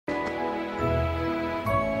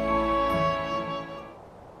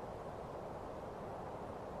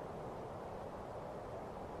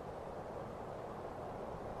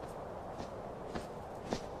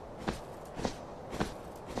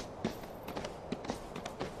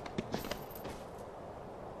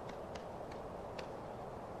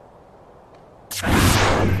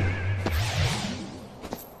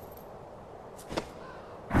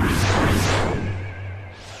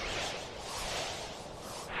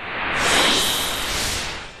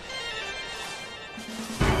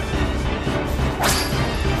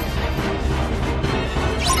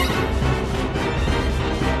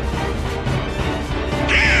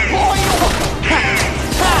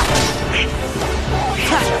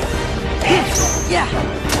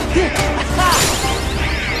Yeah!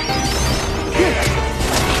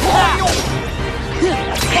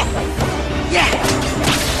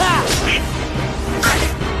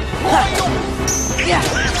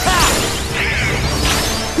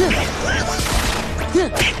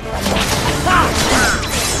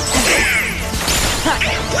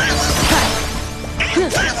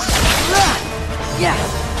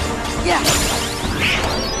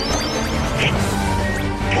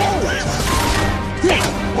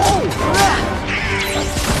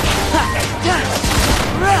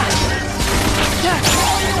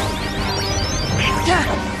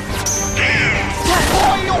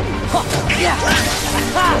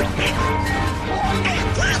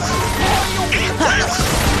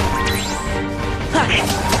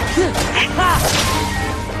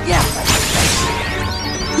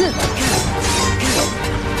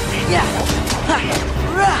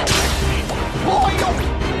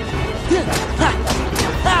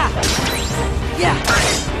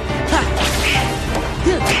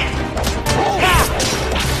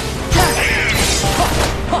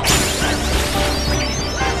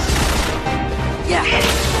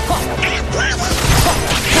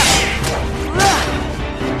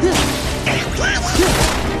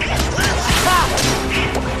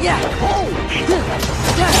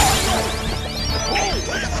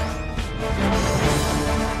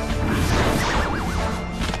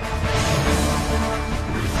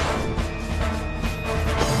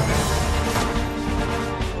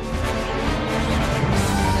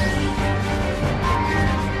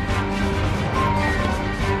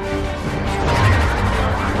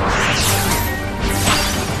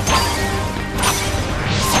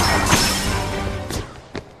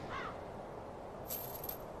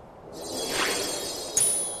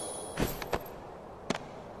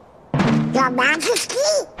 Your Majesty?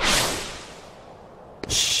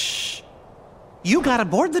 Shh. You gotta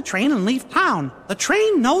board the train and leave town. The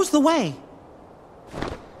train knows the way.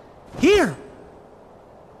 Here.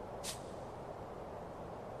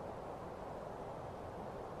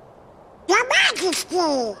 Your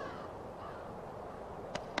Majesty!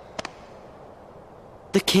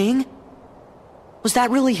 The king? Was that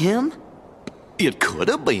really him? It could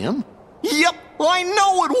have been. Yep, I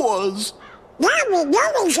know it was. Now we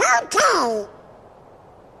know it's okay.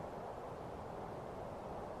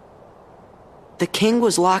 The king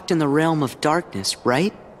was locked in the realm of darkness,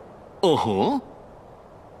 right? Uh-huh.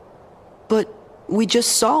 But we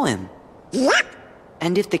just saw him. Yep.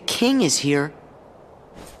 And if the king is here,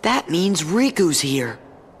 that means Riku's here.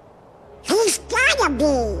 He's gotta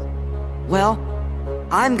be. Well,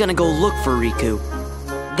 I'm gonna go look for Riku.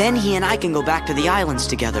 Then he and I can go back to the islands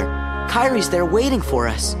together. Kairi's there waiting for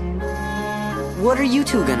us. What are you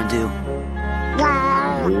two gonna do?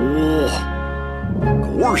 Well,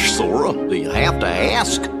 Of course, Sora. Do you have to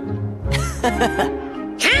ask?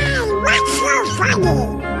 hey, what's so funny?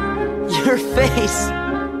 Your face.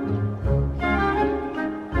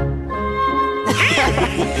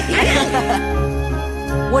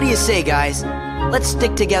 What do you say, guys? Let's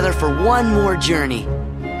stick together for one more journey.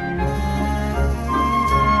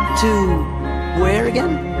 To where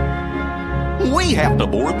again? We have to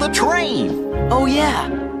board the train. Oh, yeah.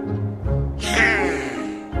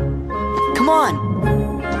 Come on.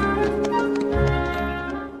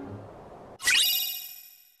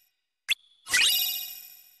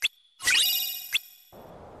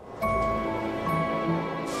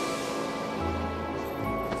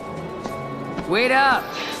 Wait up!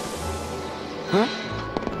 Huh?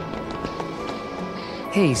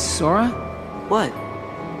 Hey, Sora? What?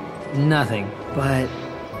 Nothing, but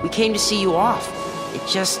We came to see you off. It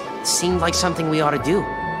just seemed like something we ought to do.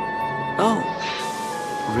 Oh.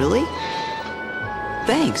 Really?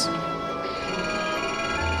 Thanks.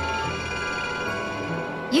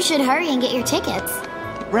 You should hurry and get your tickets.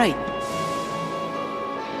 Right.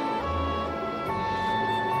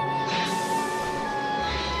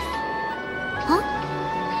 Huh?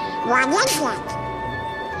 What is it?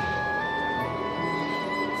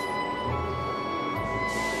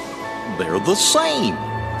 They're the same.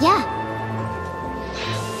 Yeah.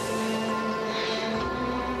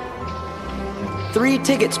 Three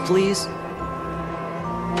tickets, please.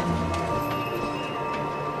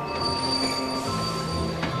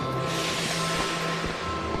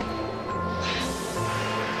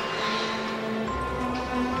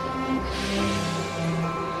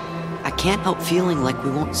 I can't help feeling like we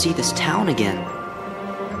won't see this town again.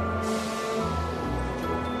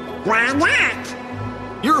 Why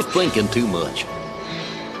not? You're thinking too much.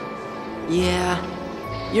 Yeah,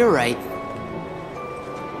 you're right.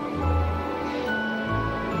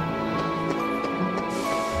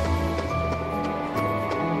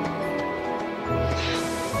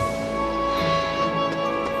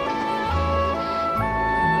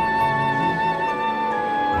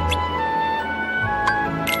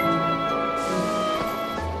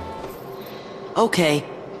 Okay,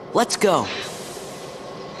 let's go.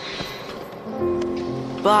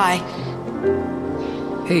 Bye.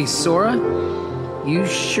 Hey, Sora? You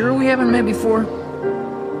sure we haven't met before?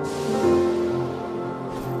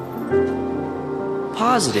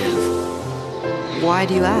 Positive. Why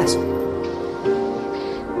do you ask?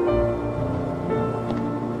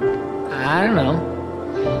 I don't know.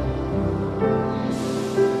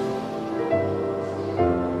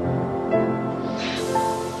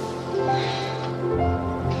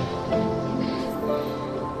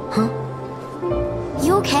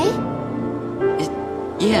 You okay?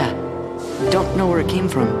 Yeah. Don't know where it came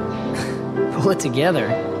from. Pull it together.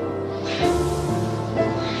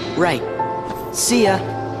 Right. See ya.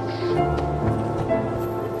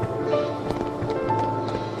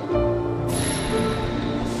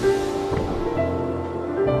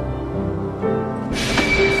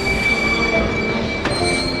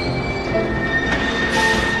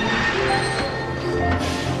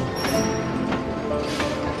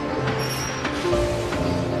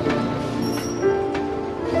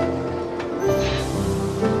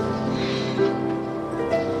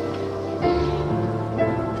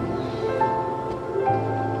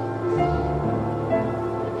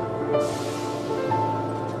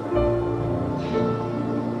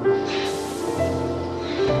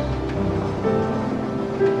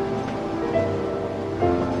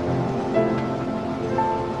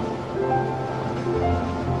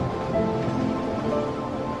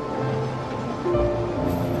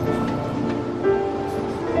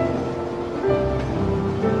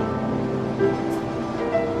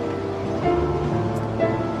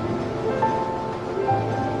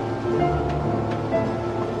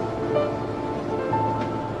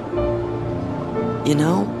 You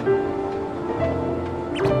know,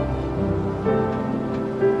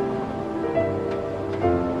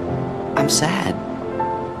 I'm sad.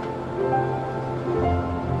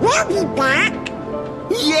 We'll be back.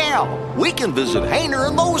 Yeah, we can visit Hayner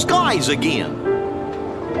and those guys again.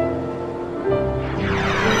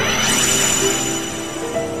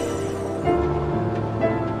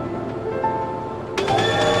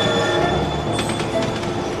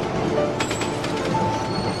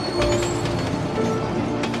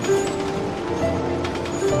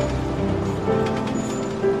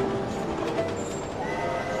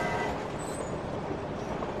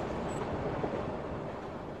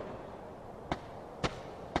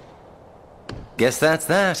 Guess that's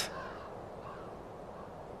that.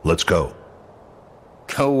 Let's go.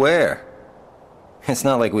 Go where? It's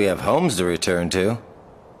not like we have homes to return to.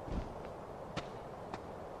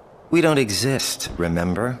 We don't exist,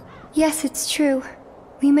 remember? Yes, it's true.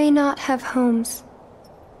 We may not have homes.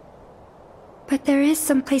 But there is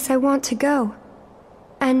someplace I want to go.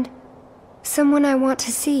 And someone I want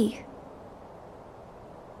to see.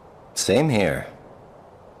 Same here.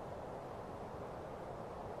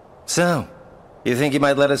 So, you think you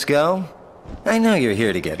might let us go? I know you're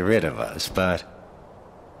here to get rid of us, but...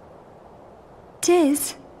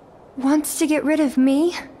 Diz wants to get rid of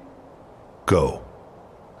me? Go.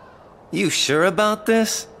 You sure about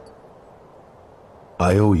this?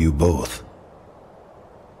 I owe you both.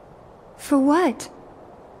 For what?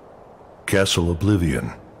 Castle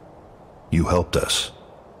Oblivion. You helped us.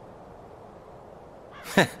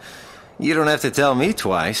 You don't have to tell me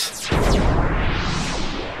twice.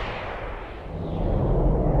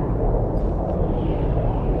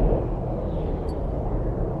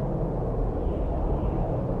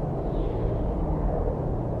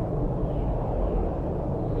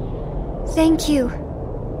 Thank you.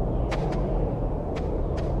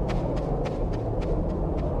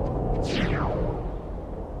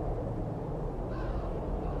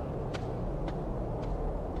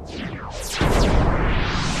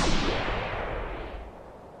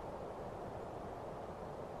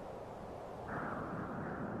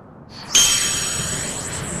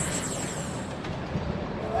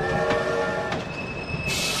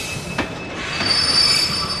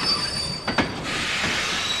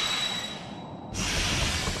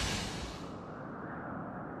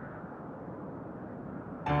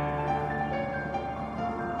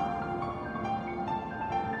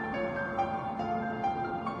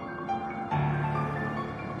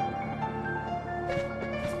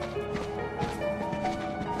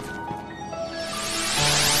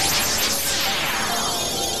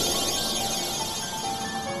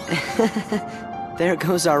 There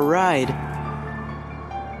goes our ride.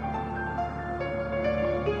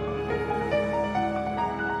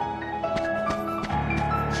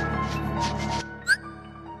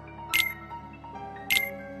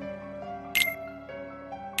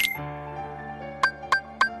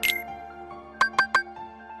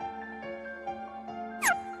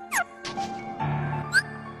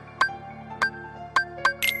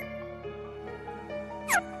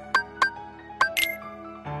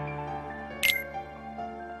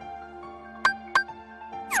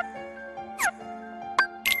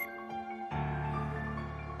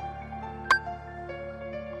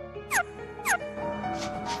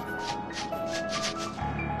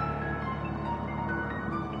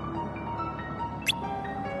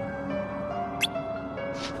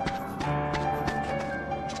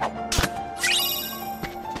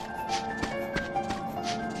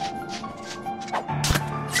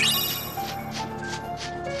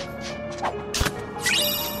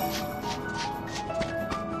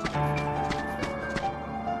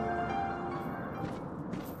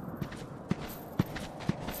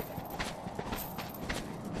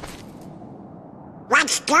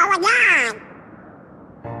 going on?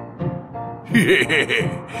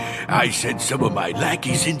 I sent some of my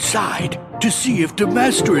lackeys inside to see if the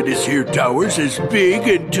master in this here tower's as big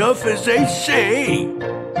and tough as they say.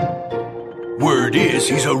 Word is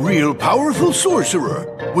he's a real powerful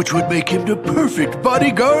sorcerer, which would make him the perfect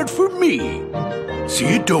bodyguard for me. See,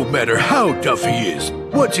 it don't matter how tough he is.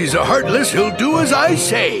 Once he's a heartless, he'll do as I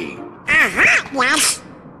say. Yes.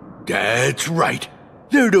 That's right.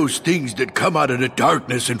 They're those things that come out of the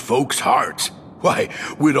darkness in folks' hearts. Why,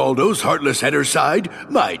 with all those heartless at her side,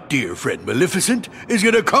 my dear friend Maleficent is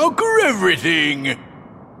gonna conquer everything.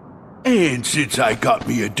 And since I got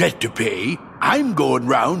me a debt to pay, I'm going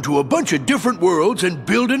round to a bunch of different worlds and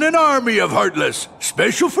building an army of heartless,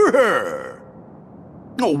 special for her.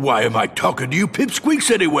 Oh, why am I talking to you pipsqueaks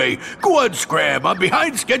anyway? Go on, Scram, I'm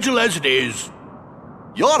behind schedule as it is.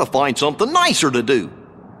 You ought to find something nicer to do.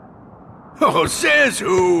 Oh, says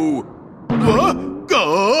who? Huh?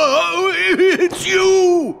 Oh, it's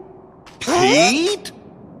you! Pete?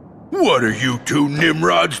 What are you two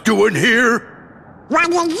Nimrods doing here? What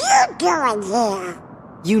are you doing here?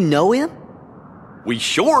 You know him? We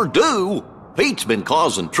sure do. Pete's been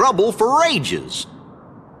causing trouble for ages.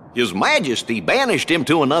 His Majesty banished him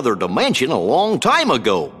to another dimension a long time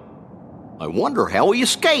ago. I wonder how he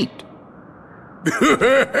escaped.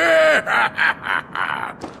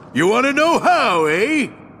 You want to know how, eh?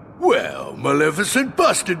 Well, Maleficent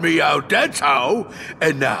busted me out, that's how.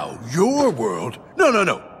 And now your world,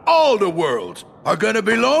 no, all the worlds are gonna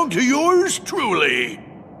belong to yours truly.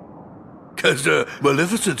 'Cause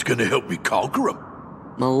Maleficent's gonna help me conquer them.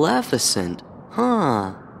 Maleficent?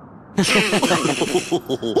 Huh.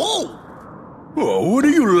 Oh, what are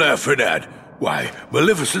you laughing at? Why,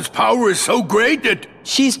 Maleficent's power is so great that...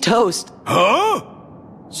 She's toast. Huh?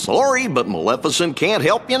 Sorry, but Maleficent can't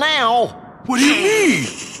help you now. What do you mean?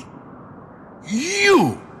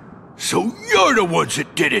 You! So you're the ones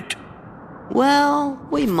that did it! Well,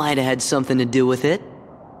 we might have had something to do with it.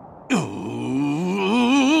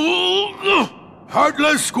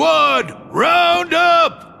 Heartless Squad, round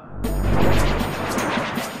up!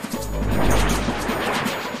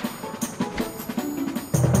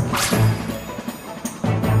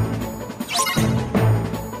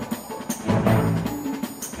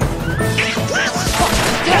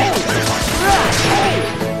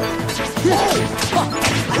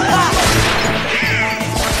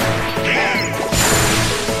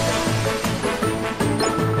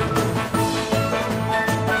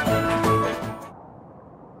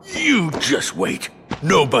 You just wait.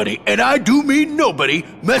 Nobody, and I do mean nobody,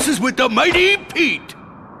 messes with the mighty Pete.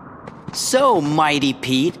 So, Mighty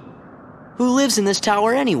Pete, who lives in this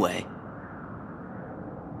tower anyway?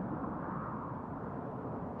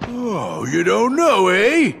 Oh, you don't know,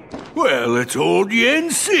 eh? Well, it's old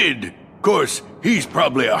Yen Sid. Of course, he's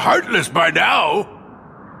probably a heartless by now.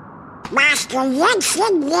 Master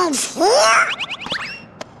Jensen lives here?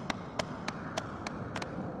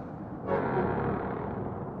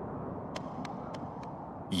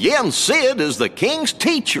 Yen Sid is the king's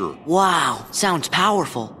teacher. Wow, sounds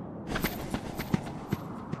powerful.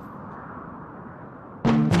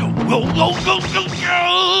 Go!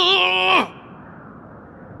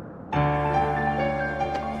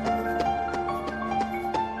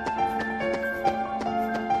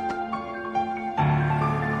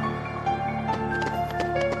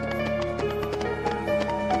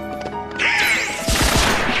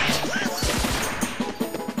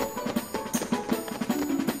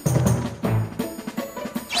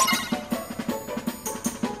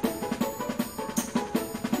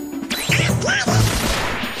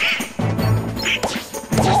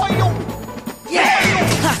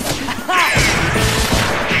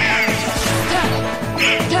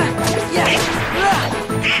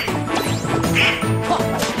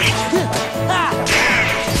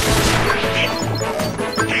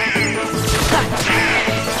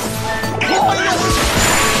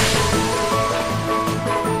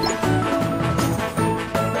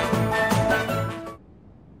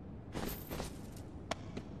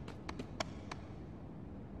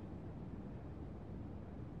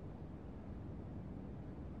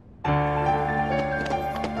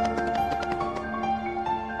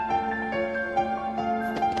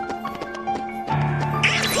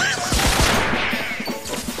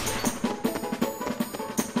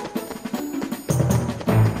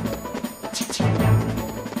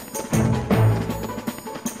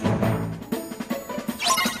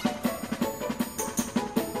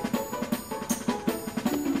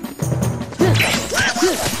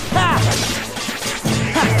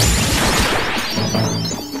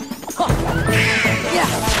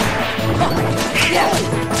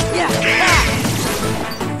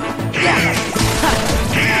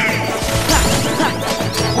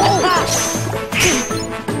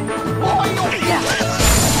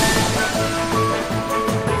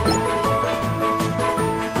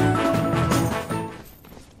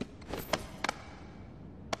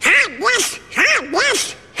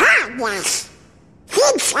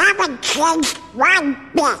 haven't changed one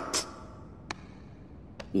bit.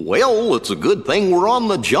 Well, it's a good thing we're on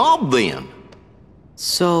the job then.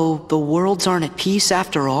 So, the worlds aren't at peace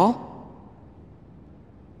after all?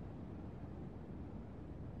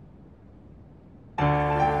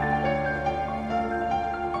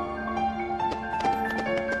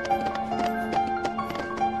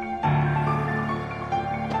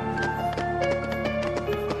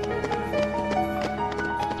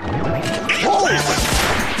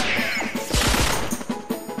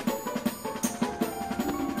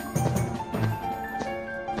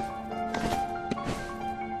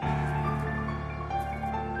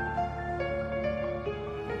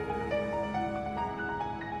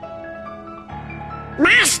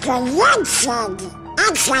 Master Jensen,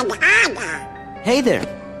 it's an honor. Hey there.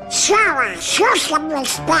 Sora, show some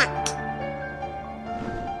respect.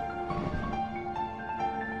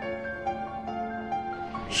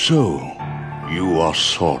 So, you are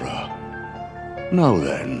Sora. Now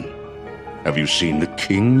then, have you seen the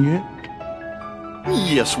king yet?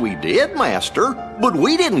 Yes, we did, Master, but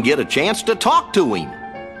we didn't get a chance to talk to him.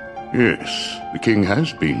 Yes, the king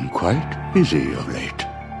has been quite busy of late.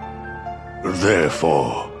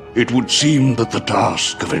 Therefore, it would seem that the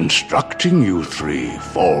task of instructing you three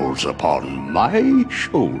falls upon my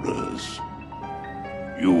shoulders.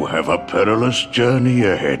 You have a perilous journey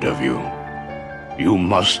ahead of you. You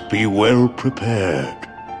must be well prepared.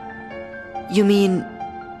 You mean,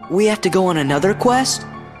 we have to go on another quest?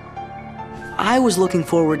 I was looking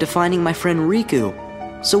forward to finding my friend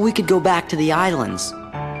Riku, so we could go back to the islands.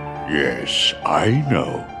 Yes, I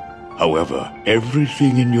know. However,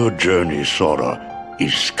 everything in your journey, Sora,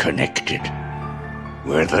 is connected.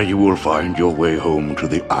 Whether you will find your way home to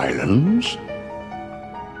the islands,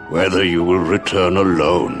 whether you will return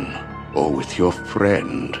alone or with your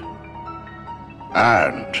friend,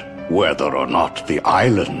 and whether or not the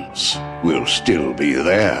islands will still be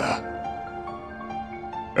there.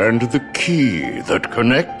 And the key that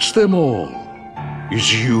connects them all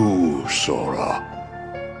is you, Sora.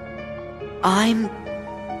 I'm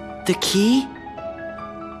the key?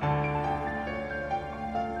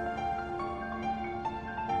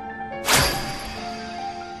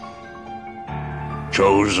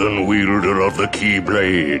 Chosen wielder of the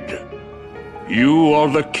Keyblade, you are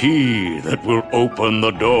the key that will open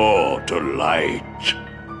the door to light.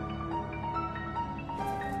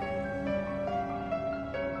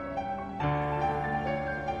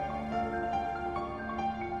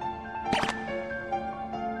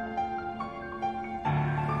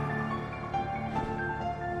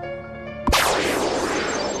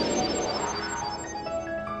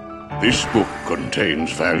 This book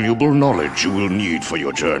contains valuable knowledge you will need for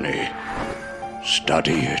your journey.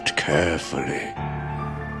 Study it carefully.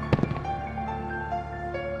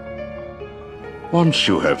 Once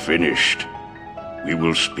you have finished, we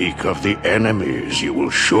will speak of the enemies you will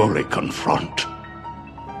surely confront.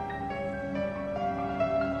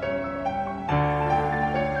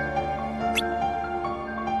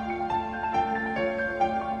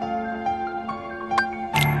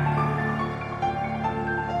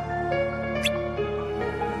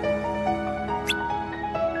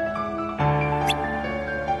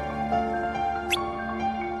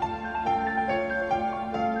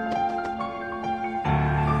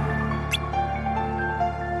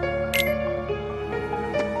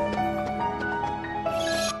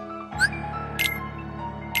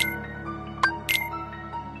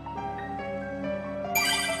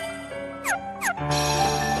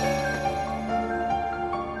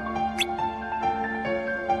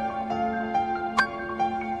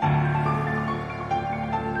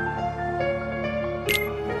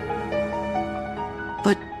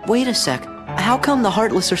 But wait a sec, how come the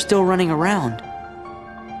Heartless are still running around?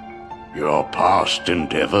 Your past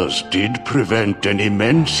endeavors did prevent an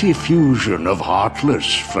immense effusion of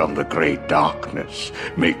Heartless from the Great Darkness.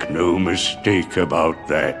 Make no mistake about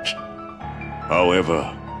that.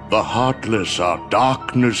 However, the Heartless are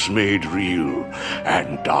darkness made real,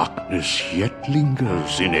 and darkness yet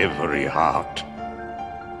lingers in every heart.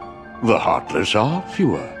 The Heartless are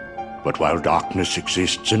fewer, but while darkness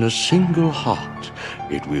exists in a single heart,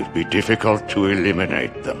 it will be difficult to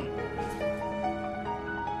eliminate them.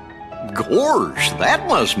 Gorge, that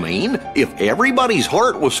must mean if everybody's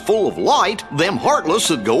heart was full of light, them Heartless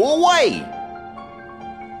would go away.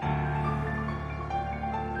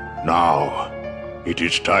 Now, it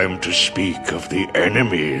is time to speak of the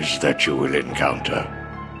enemies that you will encounter.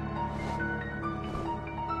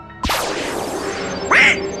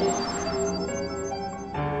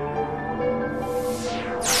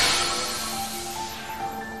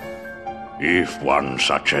 If one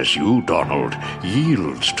such as you, Donald,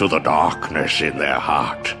 yields to the darkness in their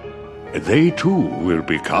heart, they too will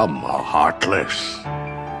become heartless.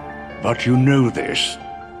 But you know this.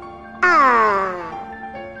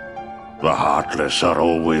 The heartless are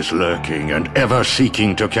always lurking and ever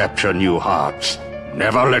seeking to capture new hearts.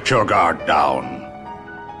 Never let your guard down.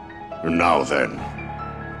 Now then.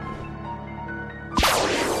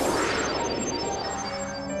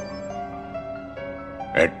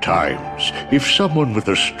 At times, if someone with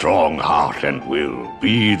a strong heart and will,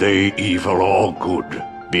 be they evil or good,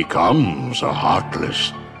 becomes a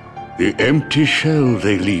heartless, the empty shell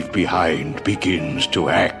they leave behind begins to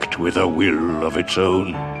act with a will of its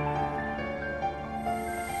own.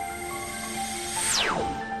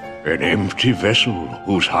 An empty vessel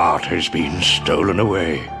whose heart has been stolen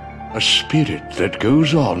away. A spirit that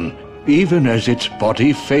goes on even as its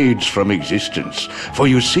body fades from existence. For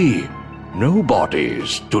you see, no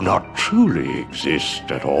bodies do not truly exist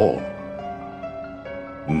at all.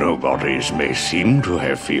 No bodies may seem to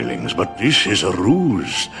have feelings, but this is a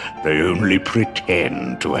ruse. They only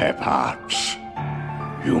pretend to have hearts.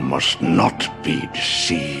 You must not be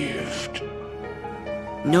deceived.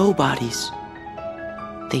 No bodies.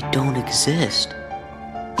 They don't exist.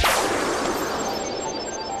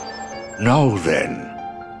 Now then,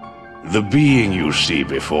 the being you see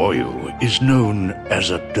before you is known as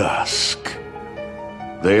a dusk.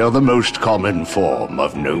 They are the most common form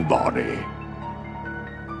of nobody.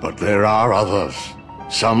 But there are others,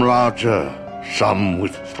 some larger, some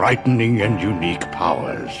with frightening and unique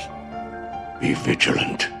powers. Be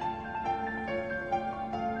vigilant.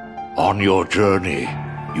 On your journey,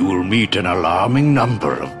 you will meet an alarming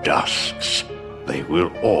number of dusks. They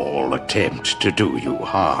will all attempt to do you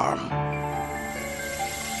harm.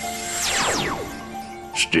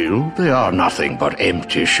 Still, they are nothing but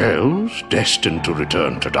empty shells, destined to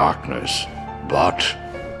return to darkness. But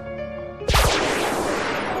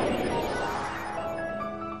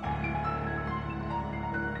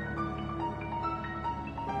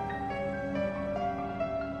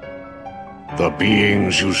the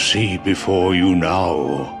beings you see before you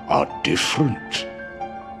now are different.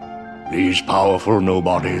 These powerful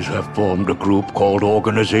nobodies have formed a group called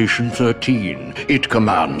Organization 13. It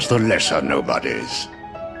commands the lesser nobodies.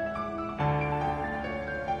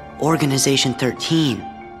 Organization 13.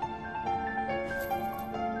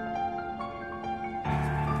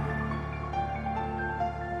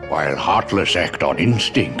 While heartless act on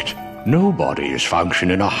instinct, nobodies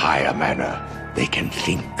function in a higher manner. They can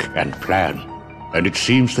think and plan, and it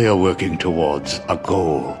seems they are working towards a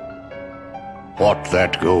goal. What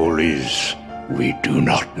that goal is, we do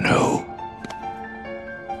not know.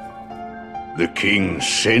 The king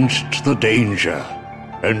sensed the danger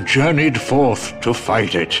and journeyed forth to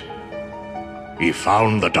fight it. He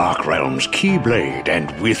found the Dark Realm's Keyblade and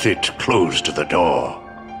with it closed the door.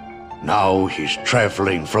 Now he's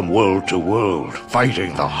traveling from world to world,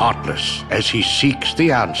 fighting the Heartless as he seeks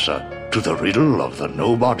the answer to the riddle of the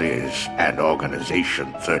Nobodies and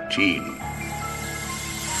Organization 13.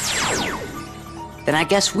 Then I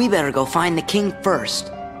guess we better go find the king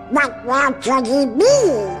first. But where could he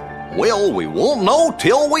be? Well, we won't know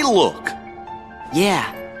till we look.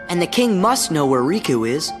 Yeah, and the king must know where Riku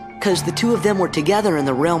is, 'cause the two of them were together in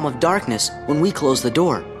the realm of darkness when we closed the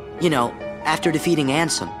door. You know, after defeating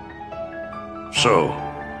Ansem. So,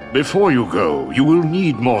 before you go, you will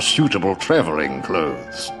need more suitable traveling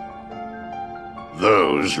clothes.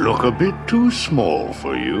 Those look a bit too small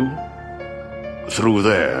for you. Through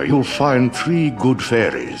there, you'll find 3 good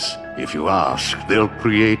fairies. If you ask, they'll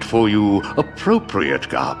create for you appropriate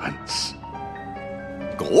garments.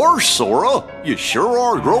 Gosh, Sora, you sure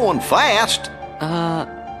are growing fast.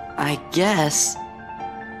 I guess.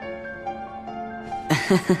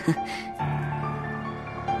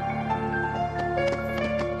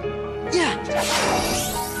 Yeah.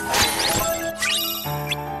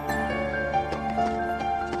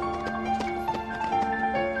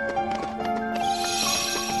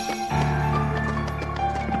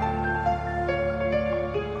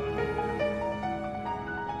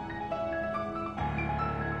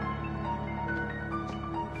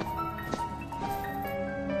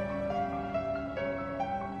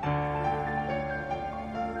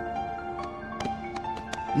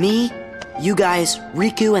 Me, you guys,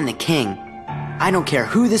 Riku, and the king. I don't care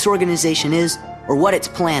who this organization is or what it's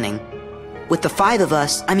planning. With the 5 of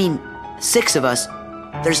us, 6 of us,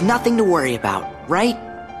 there's nothing to worry about, right?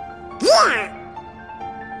 Yeah!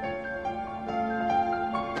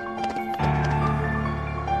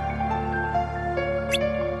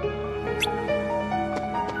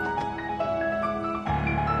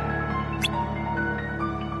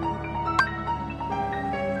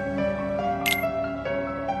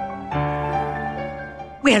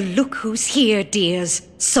 Well, look who's here, dears.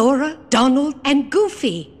 Sora, Donald, and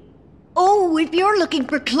Goofy. Oh, if you're looking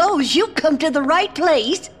for clothes, you've come to the right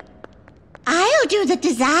place. I'll do the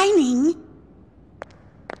designing.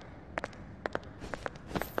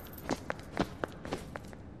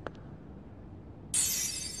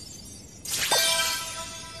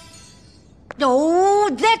 Oh,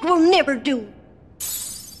 that will never do.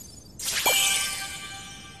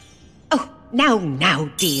 Oh, now,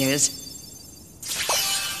 dears.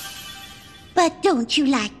 But don't you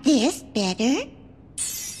like this better?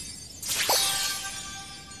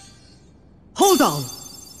 Hold on.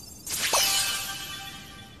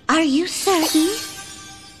 Are you certain?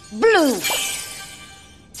 Blue.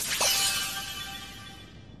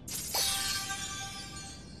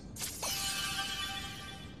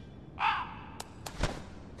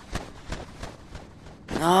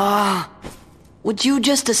 Would you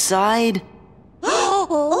just decide?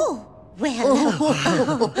 Oh, well.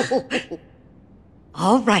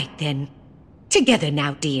 All right, then. Together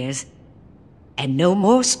now, dears. And no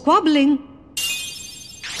more squabbling.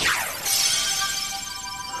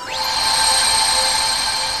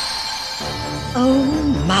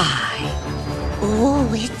 Oh, my. Oh,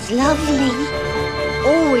 it's lovely.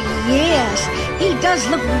 Oh, yes. He does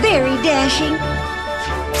look very dashing.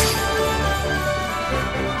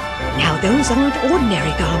 Now, those aren't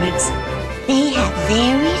ordinary garments. They have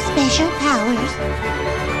very special powers.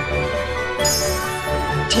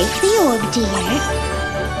 Take the orb, dear.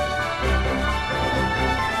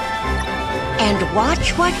 And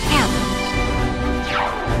watch what happens.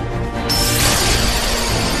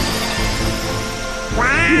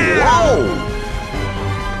 Whoa!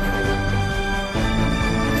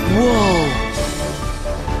 Whoa!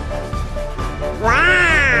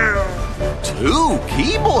 Wow! 2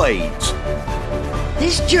 keyblades!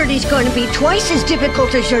 This journey's going to be twice as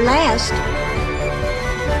difficult as your last.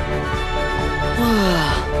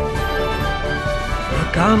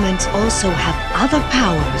 Your garments also have other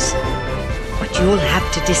powers. But you'll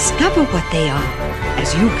have to discover what they are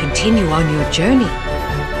as you continue on your journey.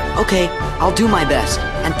 Okay, I'll do my best.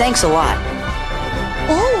 And thanks a lot.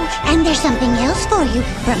 Oh, and there's something else for you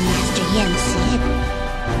from Master Yensid.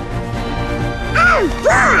 Oh,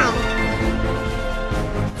 boy!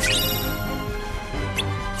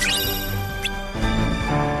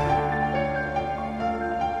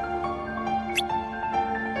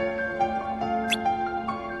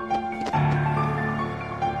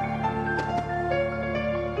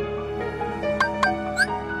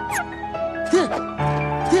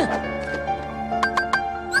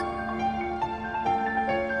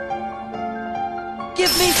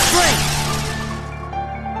 Give me strength!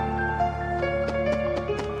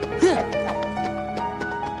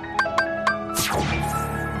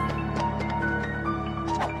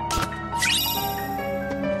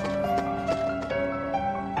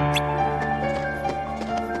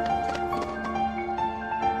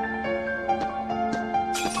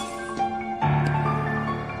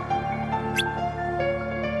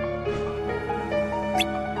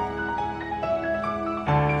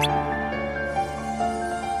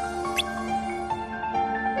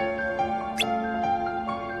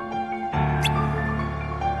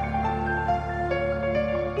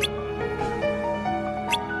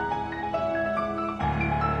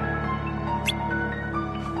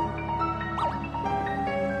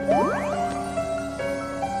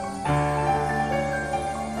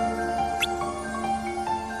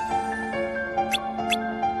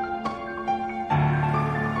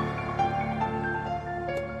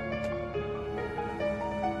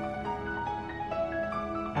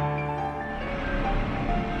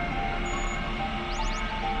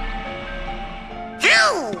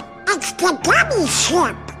 It's the gummy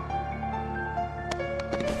ship.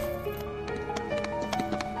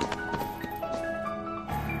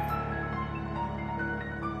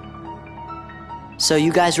 So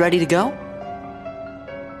you guys ready to go?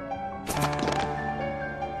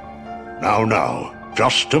 Now,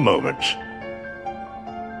 just a moment.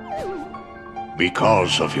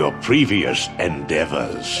 Because of your previous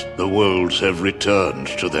endeavors, the worlds have returned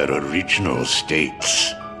to their original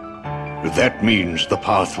states. That means the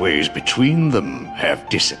pathways between them have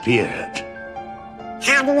disappeared.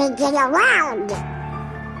 How do we get around?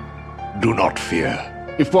 Do not fear.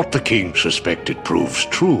 If what the king suspected proves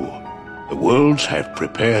true, the worlds have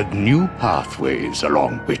prepared new pathways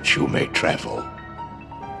along which you may travel.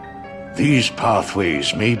 These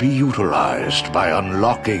pathways may be utilized by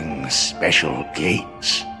unlocking special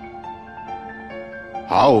gates.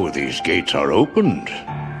 How these gates are opened,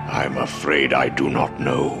 I'm afraid I do not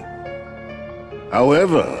know.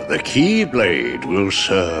 However, the Keyblade will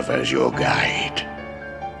serve as your guide.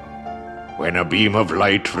 When a beam of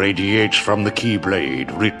light radiates from the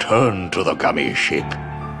Keyblade, return to the gummy ship.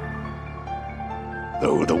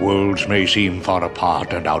 Though the worlds may seem far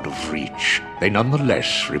apart and out of reach, they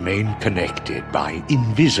nonetheless remain connected by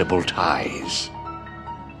invisible ties.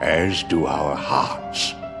 As do our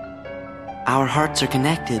hearts. Our hearts are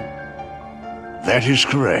connected. That is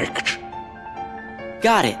correct.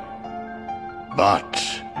 Got it. But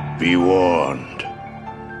be warned.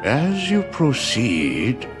 As you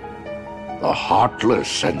proceed, the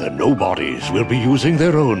heartless and the nobodies will be using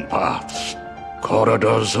their own paths.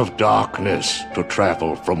 Corridors of darkness to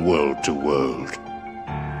travel from world to world.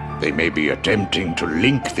 They may be attempting to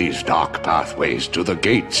link these dark pathways to the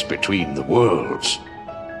gates between the worlds.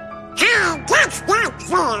 How does that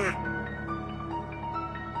fare?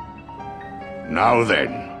 Now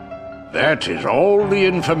then, that is all the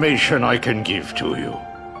information I can give to you.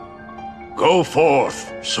 Go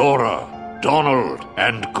forth, Sora, Donald,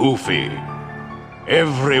 and Goofy.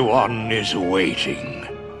 Everyone is waiting.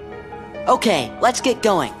 Okay, let's get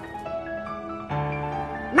going.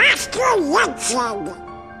 Master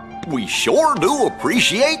Yensid! We sure do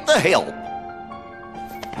appreciate the help.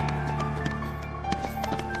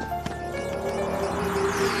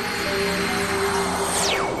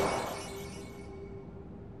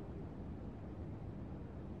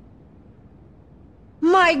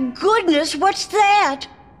 My goodness, what's that?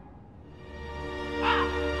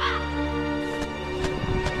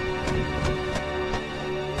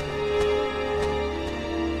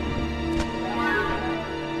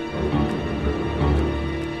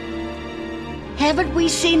 Haven't we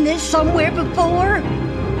seen this somewhere before?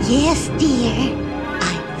 Yes, dear.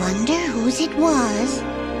 I wonder whose it was.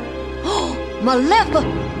 Oh, Malefa!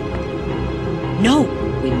 No,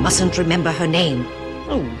 we mustn't remember her name.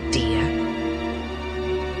 Oh, dear.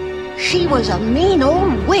 She was a mean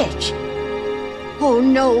old witch. Oh,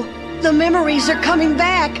 no. The memories are coming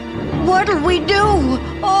back. What'll we do?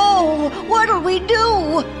 Oh, what'll we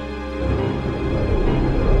do?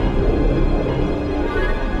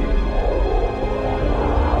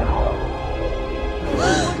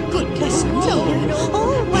 Goodness, no.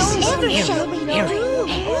 Oh, whatever shall we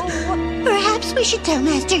do? Perhaps we should tell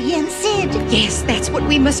Master Yensid. Yes, that's what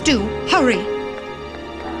we must do. Hurry.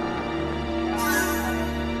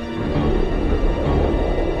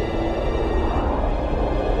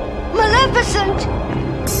 Maleficent!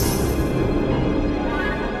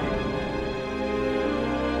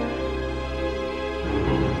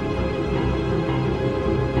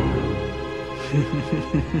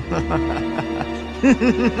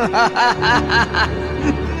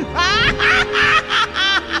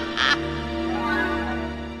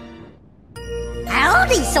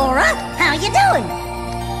 Howdy, Sora. How you doing?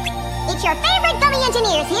 It's your favorite gummy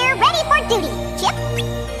engineers here, ready for duty. Chip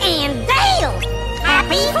And Dale!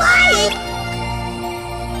 Happy flying!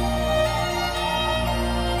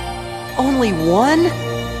 Only one?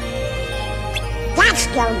 That's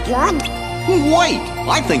no good. Wait,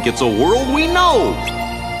 I think it's a world we know.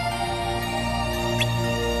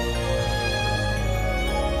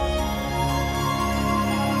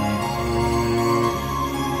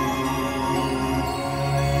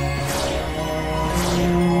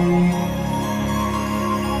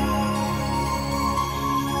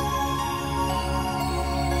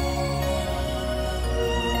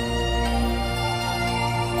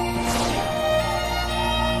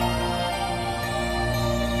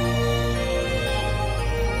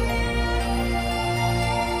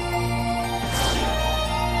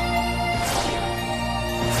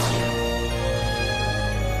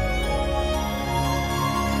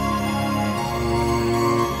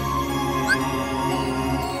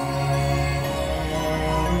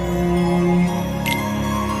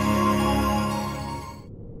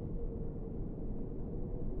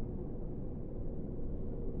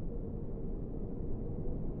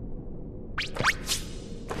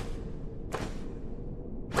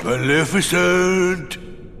 Maleficent!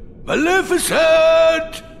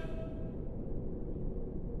 Maleficent!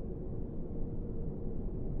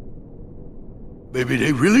 Maybe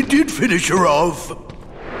they really did finish her off.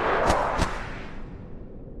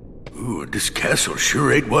 Ooh, this castle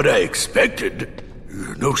sure ain't what I expected.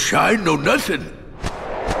 No shine, no nothing.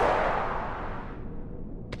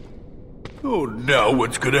 Oh, now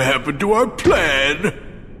what's gonna happen to our plan?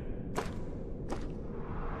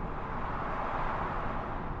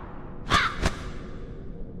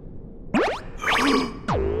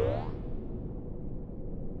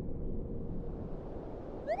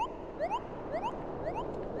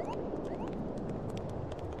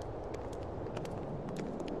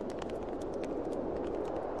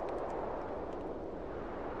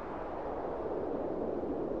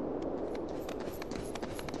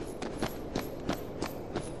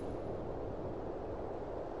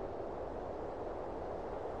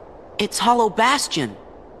 It's Hollow Bastion.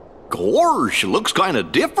 Gosh, looks kind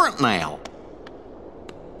of different now.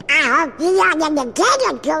 I hope you and the kid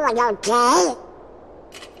are doing okay.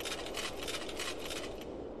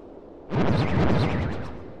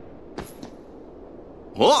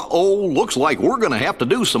 Uh-oh, looks like we're gonna have to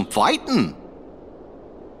do some fighting.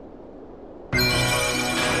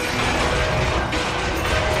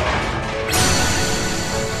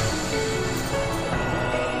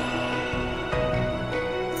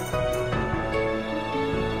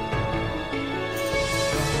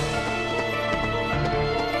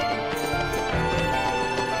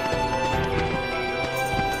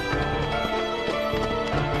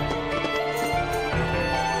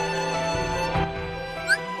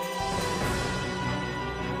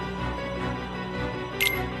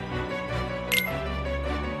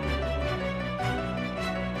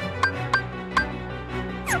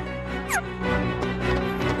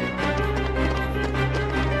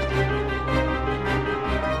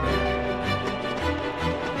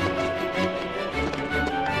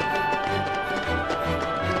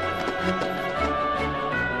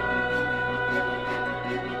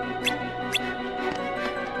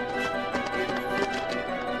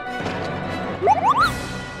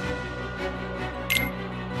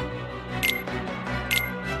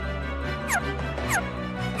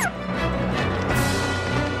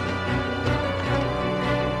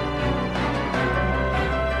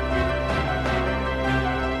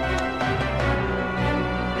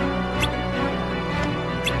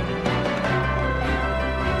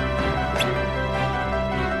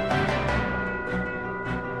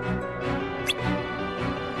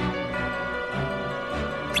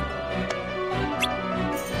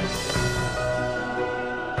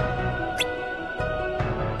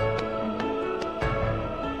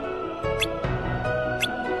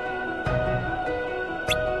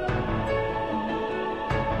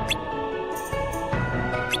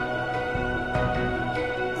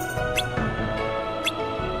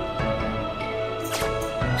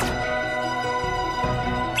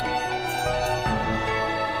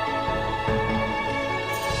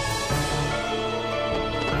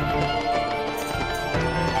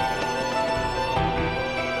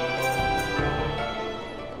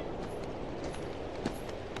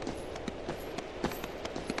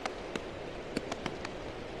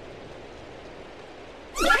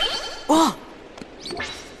 Oh!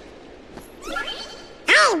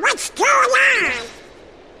 Hey, what's going on?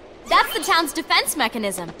 That's the town's defense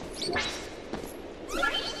mechanism.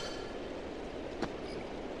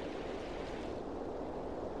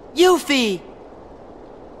 Yuffie!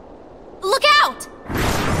 Look out!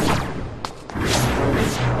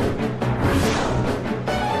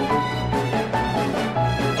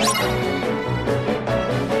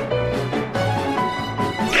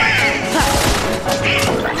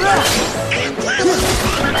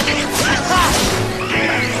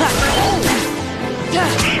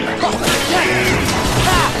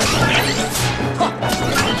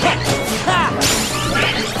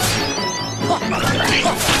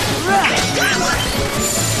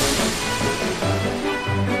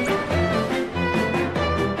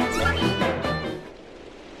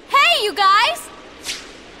 Hey, you guys!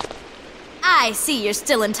 I see you're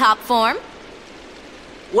still in top form.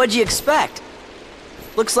 What'd you expect?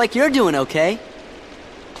 Looks like you're doing okay.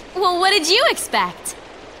 Well, what did you expect?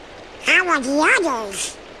 How are the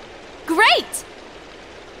others? Great!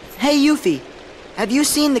 Hey, Yuffie, have you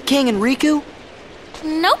seen the King and Riku?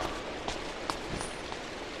 Nope.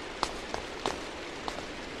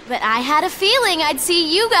 But I had a feeling I'd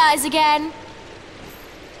see you guys again.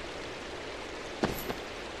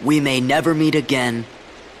 We may never meet again,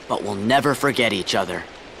 but we'll never forget each other.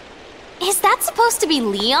 Is that supposed to be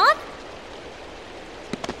Leon?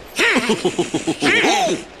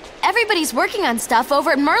 Everybody's working on stuff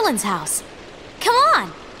over at Merlin's house. Come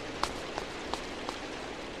on!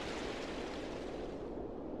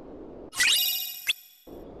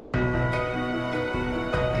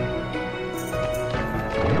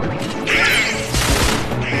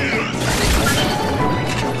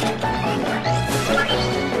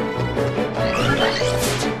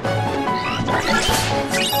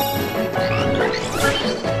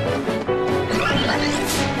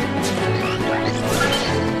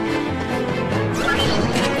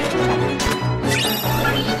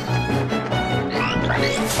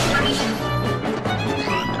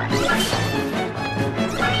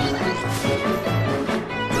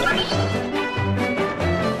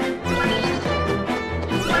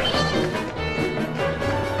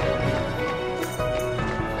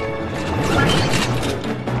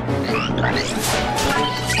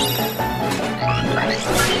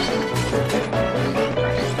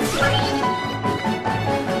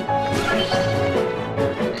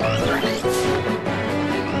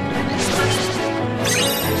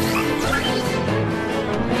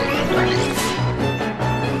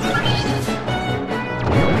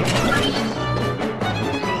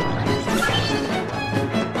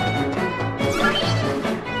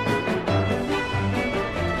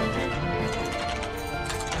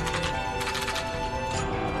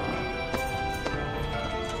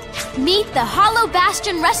 Meet the Hollow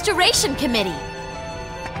Bastion Restoration Committee.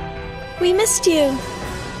 We missed you.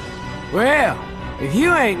 Well, if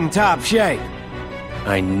you ain't in top shape.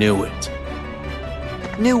 I knew it.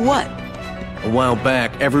 Knew what? A while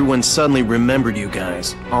back, everyone suddenly remembered you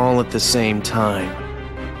guys, all at the same time.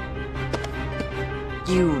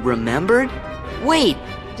 You remembered? Wait,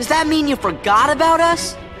 does that mean you forgot about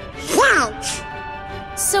us? Yes.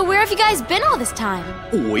 So where have you guys been all this time?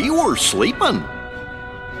 We were sleeping.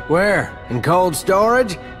 Where? In cold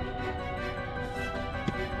storage?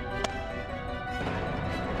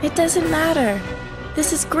 It doesn't matter.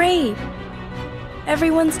 This is great.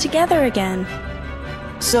 Everyone's together again.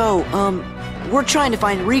 So, we're trying to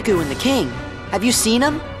find Riku and the King. Have you seen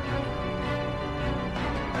him?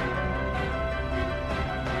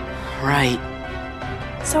 Right.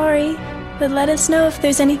 Sorry, but let us know if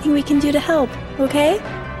there's anything we can do to help, okay?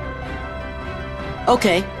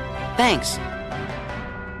 Okay, thanks.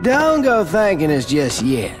 Don't go thanking us just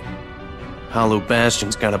yet. Hollow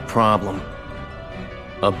Bastion's got a problem.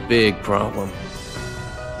 A big problem.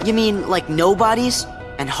 You mean like nobodies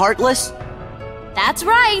and heartless? That's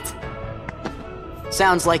right.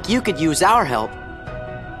 Sounds like you could use our help.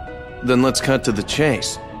 Then let's cut to the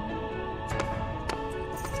chase.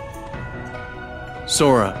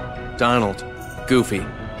 Sora, Donald, Goofy,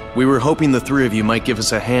 we were hoping the three of you might give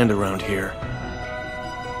us a hand around here.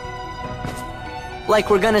 Like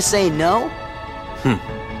we're gonna say no? I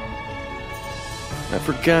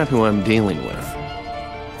forgot who I'm dealing with.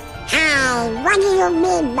 Hey, what do you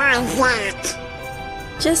mean by that?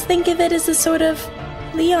 Just think of it as a sort of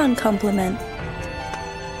Leon compliment.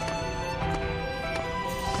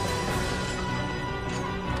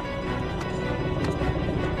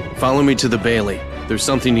 Follow me to the Bailey. There's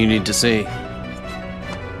something you need to see.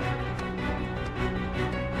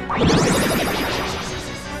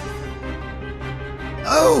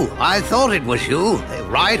 Oh, I thought it was you.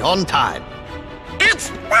 Right on time.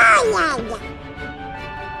 It's Brian!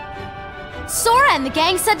 Sora and the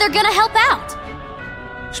gang said they're gonna help out.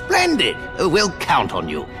 Splendid. We'll count on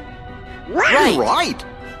you. Right.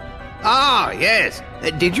 Ah, yes.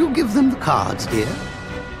 Did you give them the cards, dear?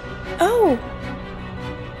 Oh.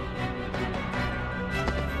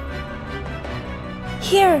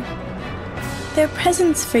 Here. They're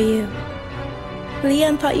presents for you.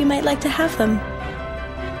 Leon thought you might like to have them.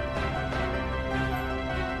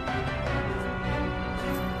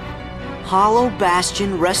 Hollow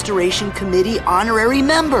Bastion Restoration Committee honorary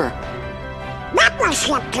member. That was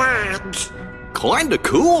your cards. Kinda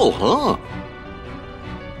cool, huh?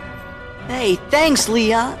 Hey, thanks,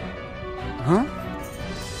 Leon. Huh?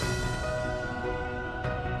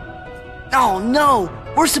 Oh no!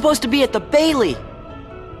 We're supposed to be at the Bailey!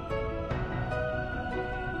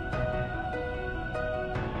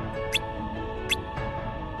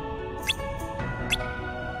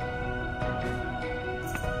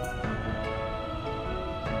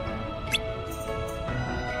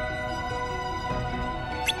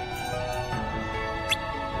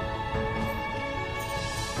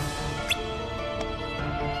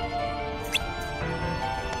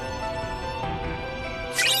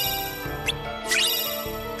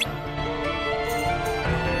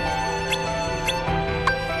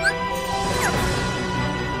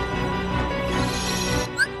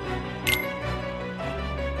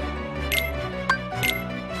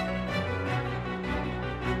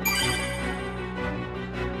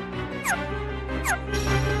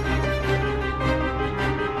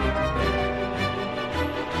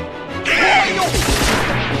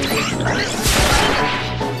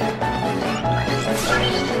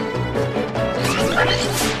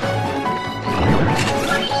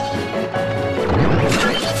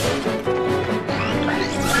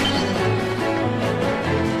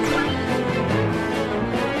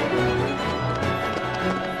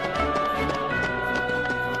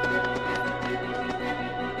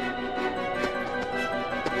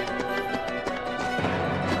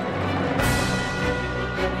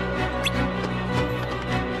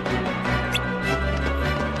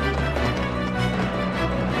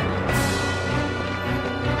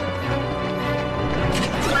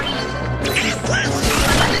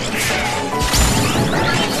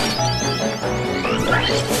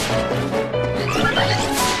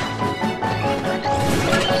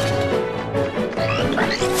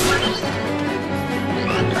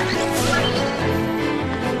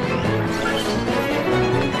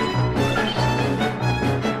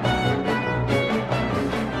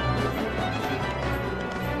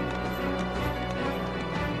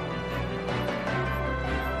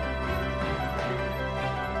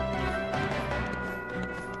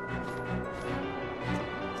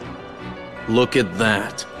 Look at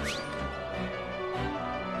that.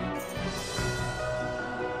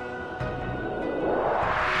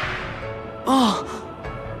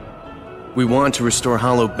 We want to restore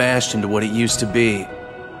Hollow Bastion to what it used to be.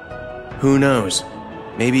 Who knows?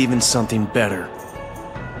 Maybe even something better.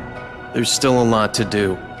 There's still a lot to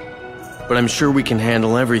do, but I'm sure we can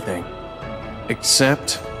handle everything.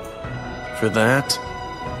 Except for that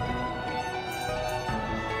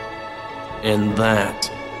and that.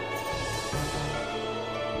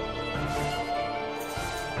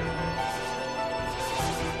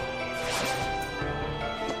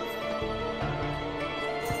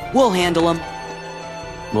 We'll handle them.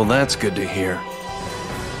 Well, that's good to hear.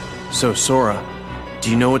 So, Sora,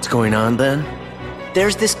 do you know what's going on then?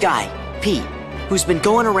 There's this guy, Pete, who's been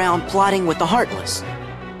going around plotting with the Heartless.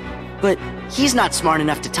 But he's not smart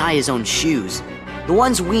enough to tie his own shoes. The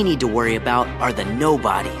ones we need to worry about are the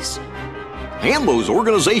nobodies. And those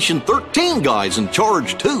Organization 13 guys in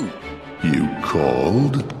charge, too. You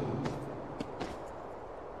called?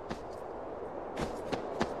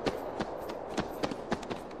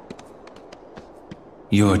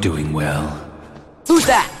 You're doing well. Who's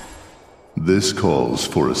that? This calls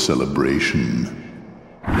for a celebration.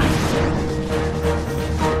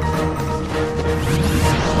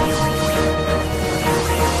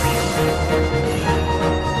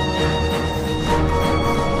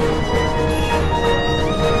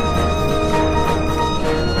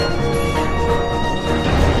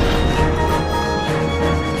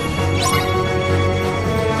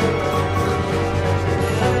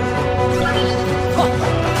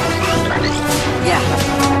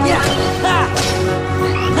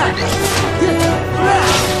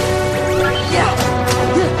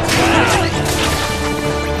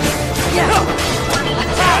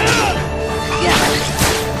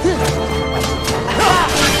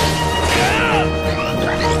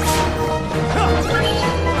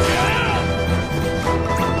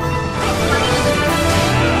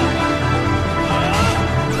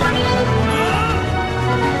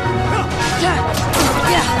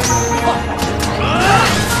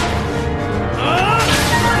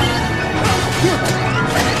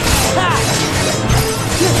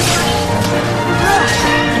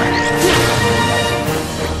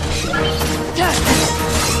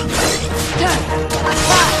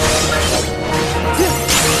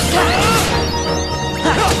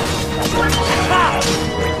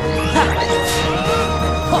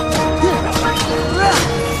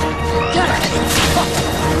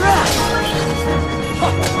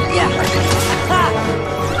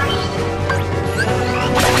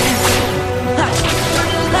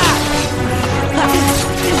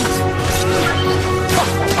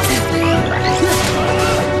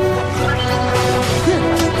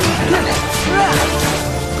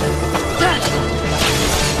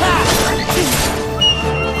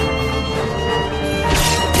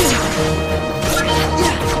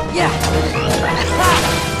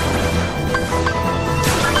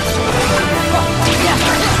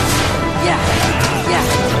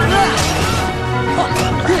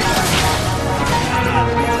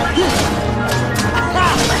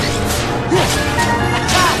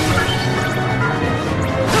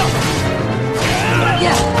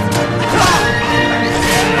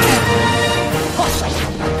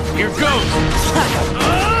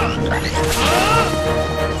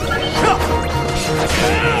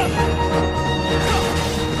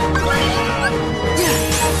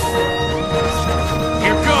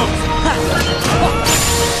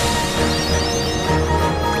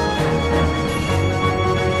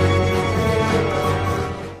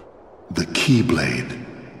 Keyblade,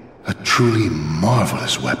 a truly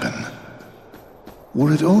marvelous weapon.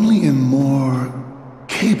 Were it only in more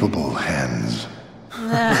capable hands.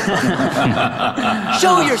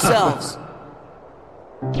 Show yourselves!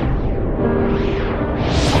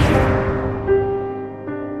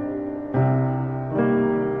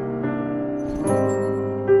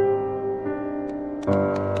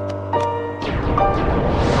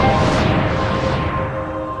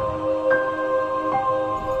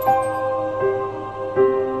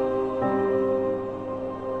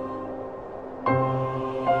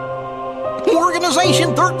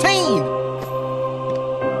 Organization 13!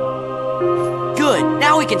 Good,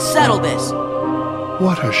 now we can settle this.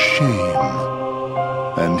 What a shame.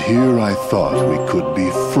 And here I thought we could be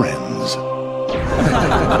friends.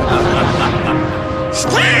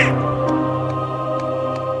 Stop!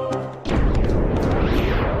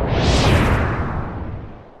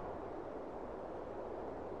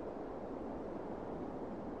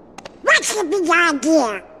 What's the big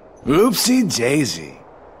idea? Oopsie daisy.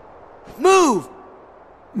 Move!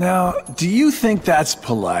 Now, do you think that's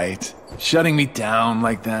polite? Shutting me down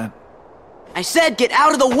like that? I said get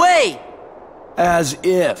out of the way! As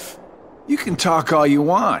if. You can talk all you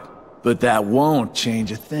want, but that won't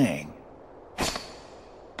change a thing.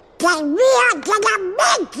 then we are gonna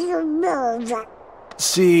make you move.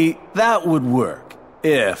 See, that would work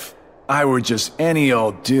if I were just any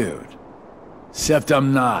old dude. Except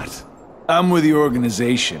I'm not. I'm with the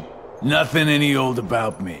organization. Nothing any old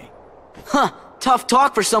about me. Huh, tough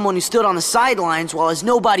talk for someone who stood on the sidelines while his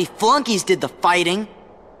nobody flunkies did the fighting.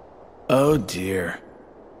 Oh dear.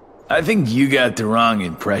 I think you got the wrong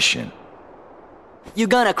impression. You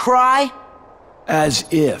gonna cry? As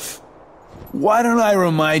if. Why don't I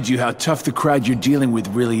remind you how tough the crowd you're dealing with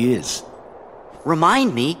really is?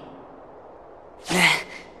 Remind me?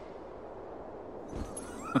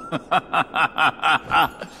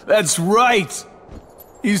 That's right!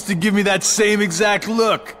 He used to give me that same exact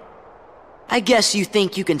look. I guess you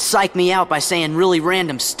think you can psych me out by saying really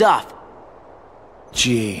random stuff.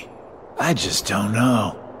 Gee, I just don't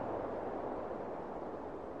know.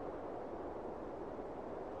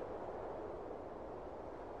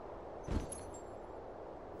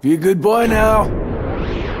 Be a good boy now.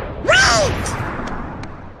 Wait!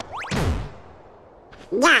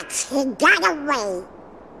 Yes, he got away.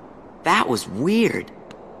 That was weird.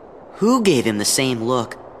 Who gave him the same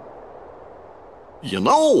look? You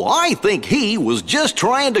know, I think he was just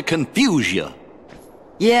trying to confuse you.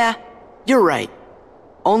 Yeah, you're right.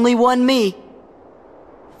 Only one me.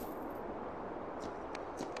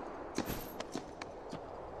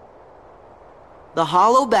 The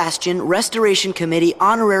Hollow Bastion Restoration Committee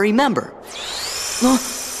Honorary Member.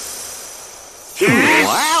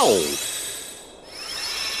 Wow!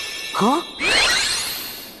 Huh?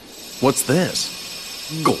 What's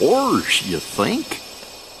this? Gorge, you think?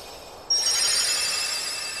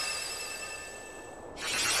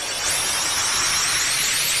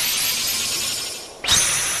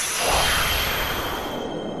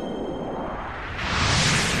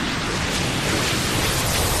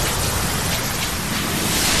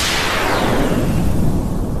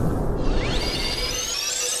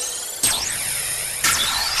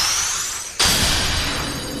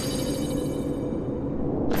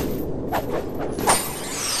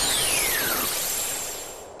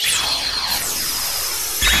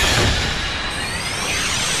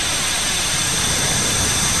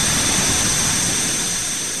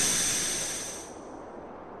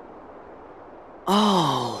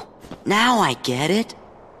 Oh, now I get it.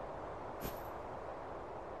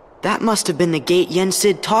 That must have been the gate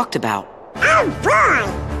Yensid talked about. Oh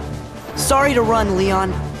boy! Sorry to run,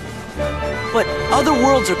 Leon. But other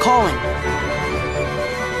worlds are calling.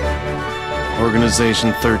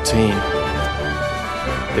 Organization 13.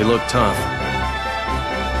 They look tough.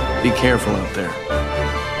 Be careful out there.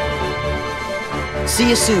 See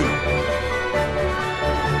you soon.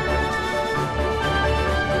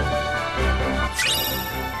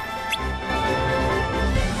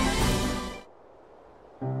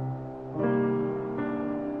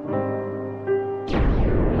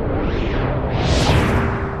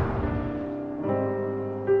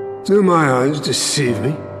 Do my eyes deceive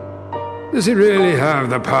me? Does he really have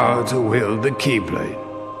the power to wield the Keyblade?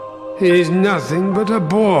 He's nothing but a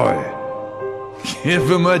boy. Give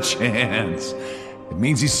him a chance. It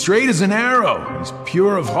means he's straight as an arrow. He's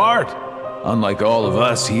pure of heart, unlike all of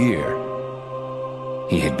us here.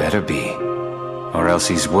 He had better be, or else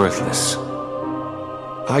he's worthless.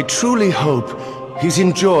 I truly hope he's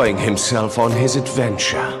enjoying himself on his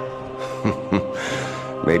adventure.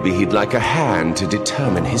 Maybe he'd like a hand to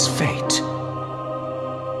determine his fate.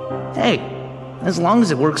 Hey, as long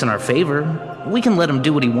as it works in our favor, we can let him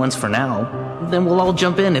do what he wants for now. Then we'll all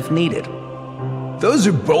jump in if needed. Those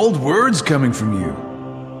are bold words coming from you.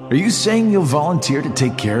 Are you saying you'll volunteer to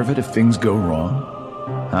take care of it if things go wrong?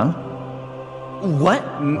 Huh?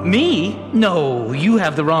 What? Me? No, you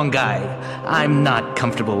have the wrong guy. I'm not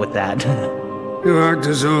comfortable with that. You act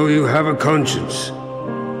as though you have a conscience.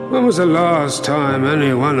 When was the last time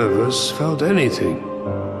any one of us felt anything?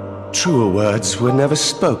 Truer words were never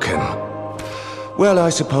spoken. Well, I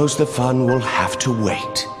suppose the fun will have to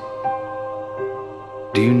wait.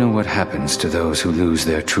 Do you know what happens to those who lose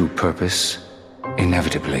their true purpose?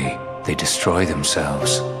 Inevitably, they destroy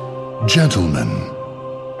themselves. Gentlemen,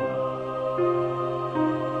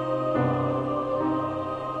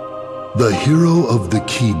 the hero of the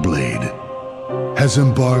Keyblade has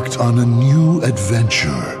embarked on a new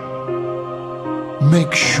adventure.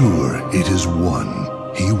 Make sure it is one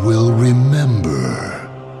he will remember.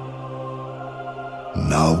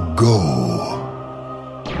 Now go.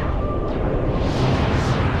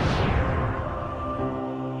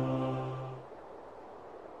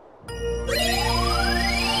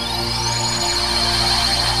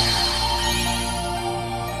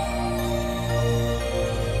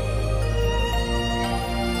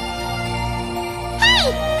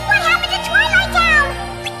 Hey! What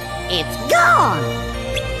It's gone!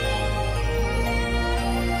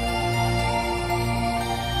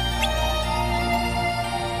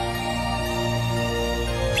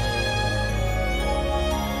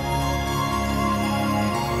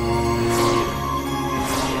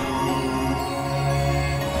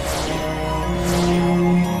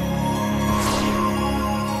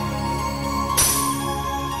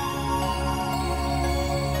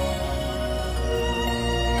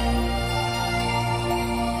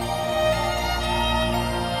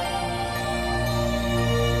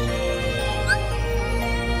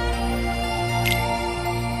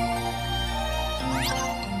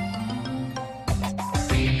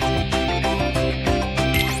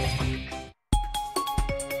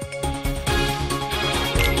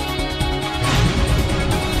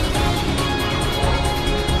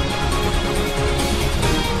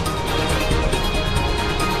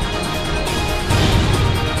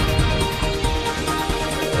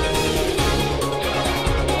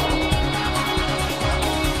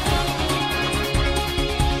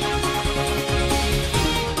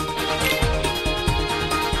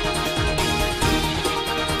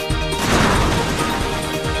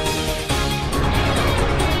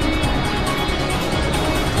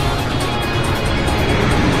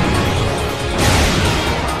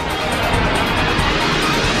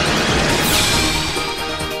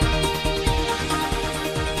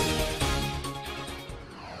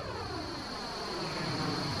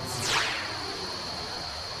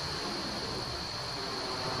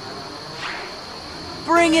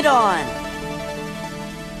 Bring it on!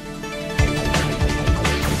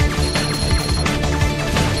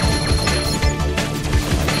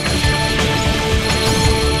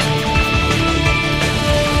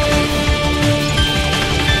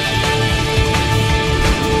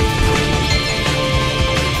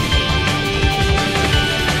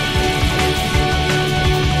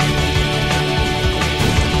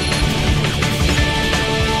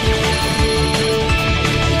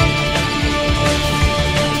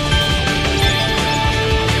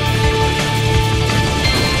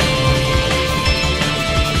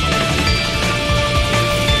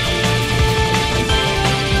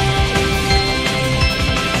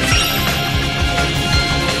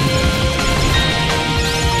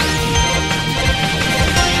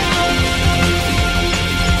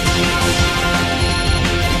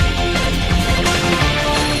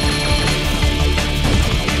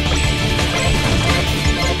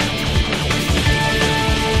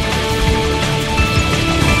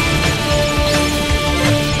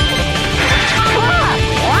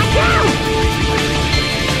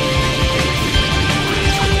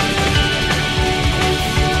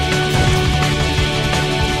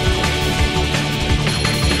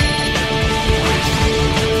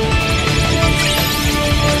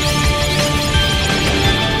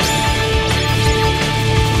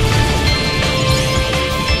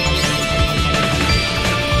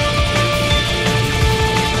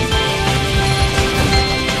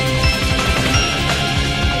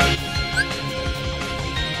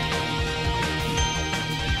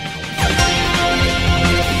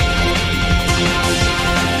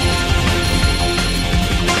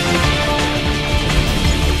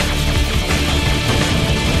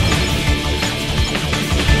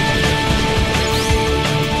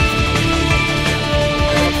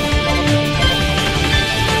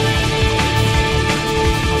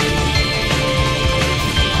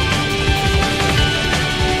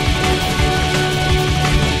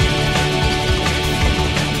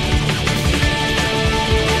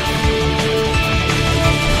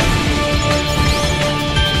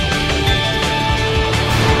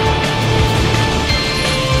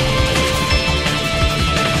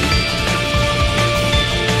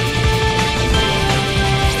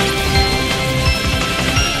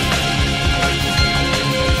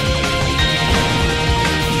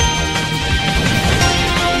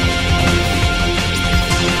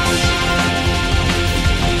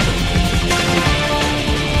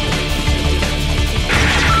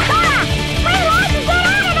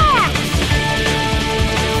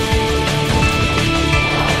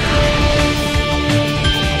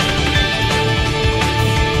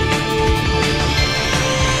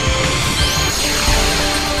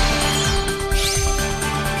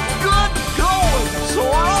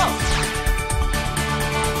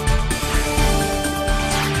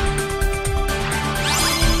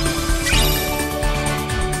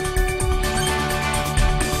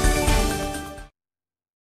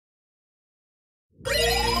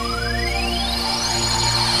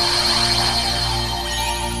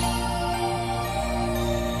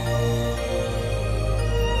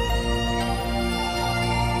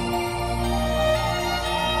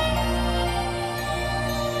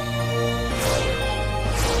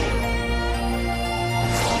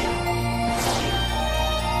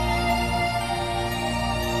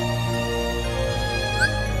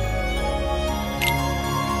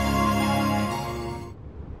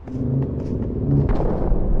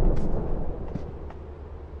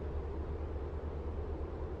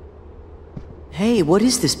 Hey, what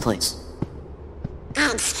is this place?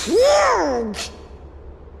 It's huge.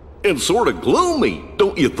 And sort of gloomy,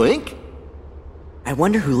 don't you think? I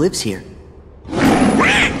wonder who lives here.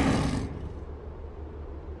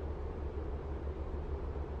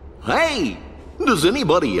 Hey, does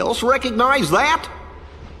anybody else recognize that?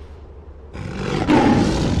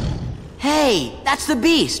 Hey, that's the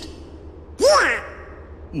beast! Yeah!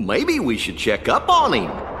 Maybe we should check up on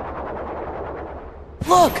him.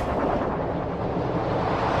 Look!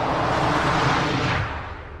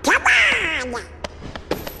 Come on!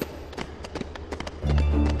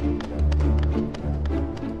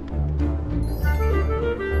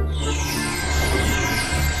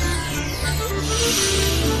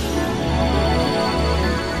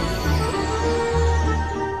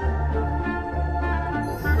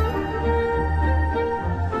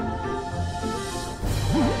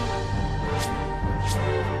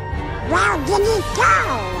 Where did he go?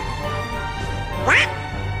 What?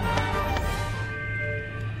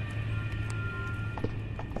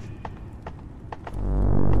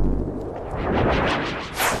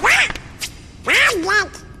 What? Found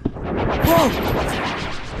it! Whoa!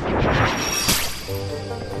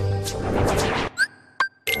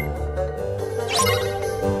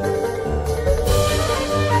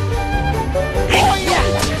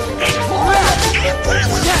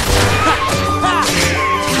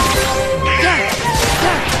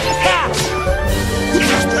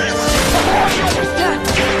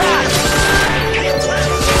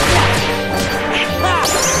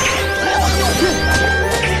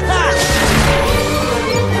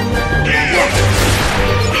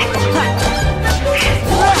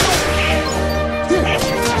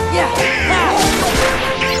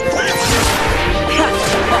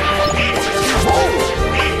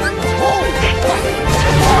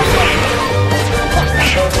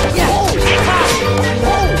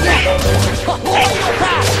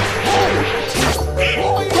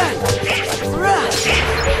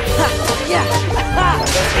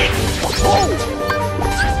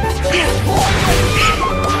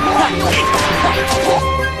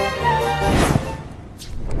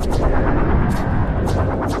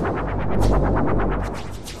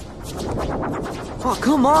 Oh,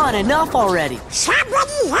 come on, enough already!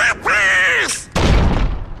 Somebody help us!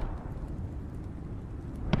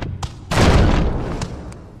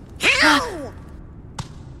 Help!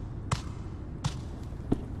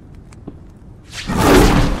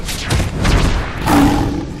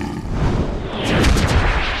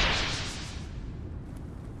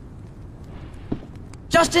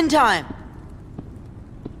 Just in time!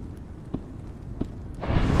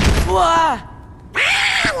 Whoa!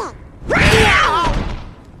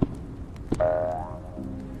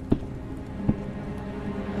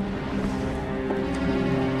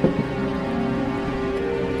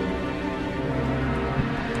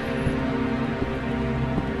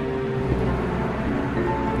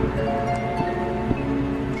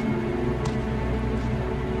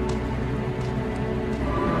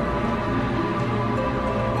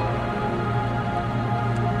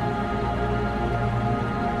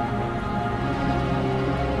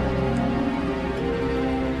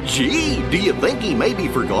 Gee, do you think he maybe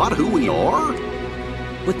forgot who we are?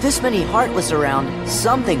 With this many Heartless around,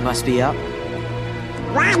 something must be up.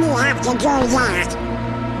 Why do you have to do that?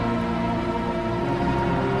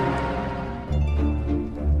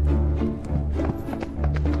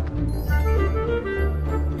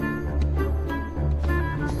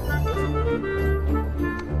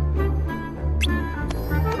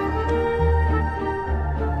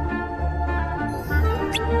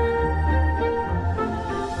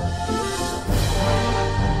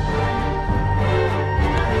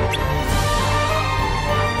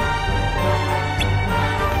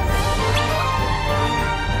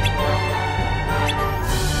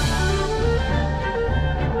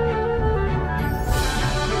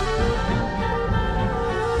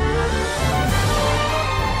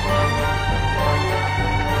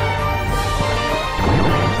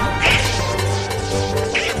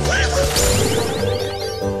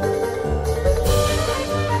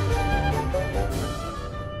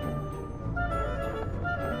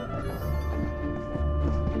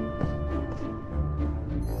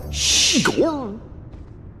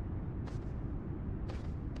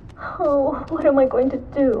 Oh, what am I going to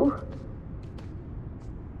do?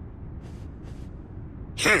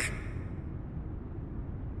 Okay.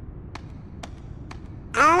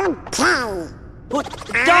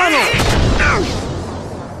 Donald!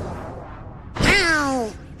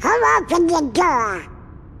 Hey, who opened the door?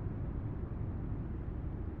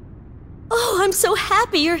 Oh, I'm so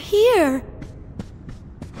happy you're here.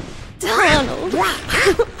 Donald.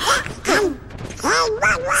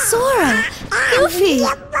 Sora! Goofy!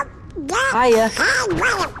 Hiya.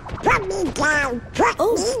 Put me down. Put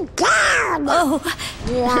me down. Oh.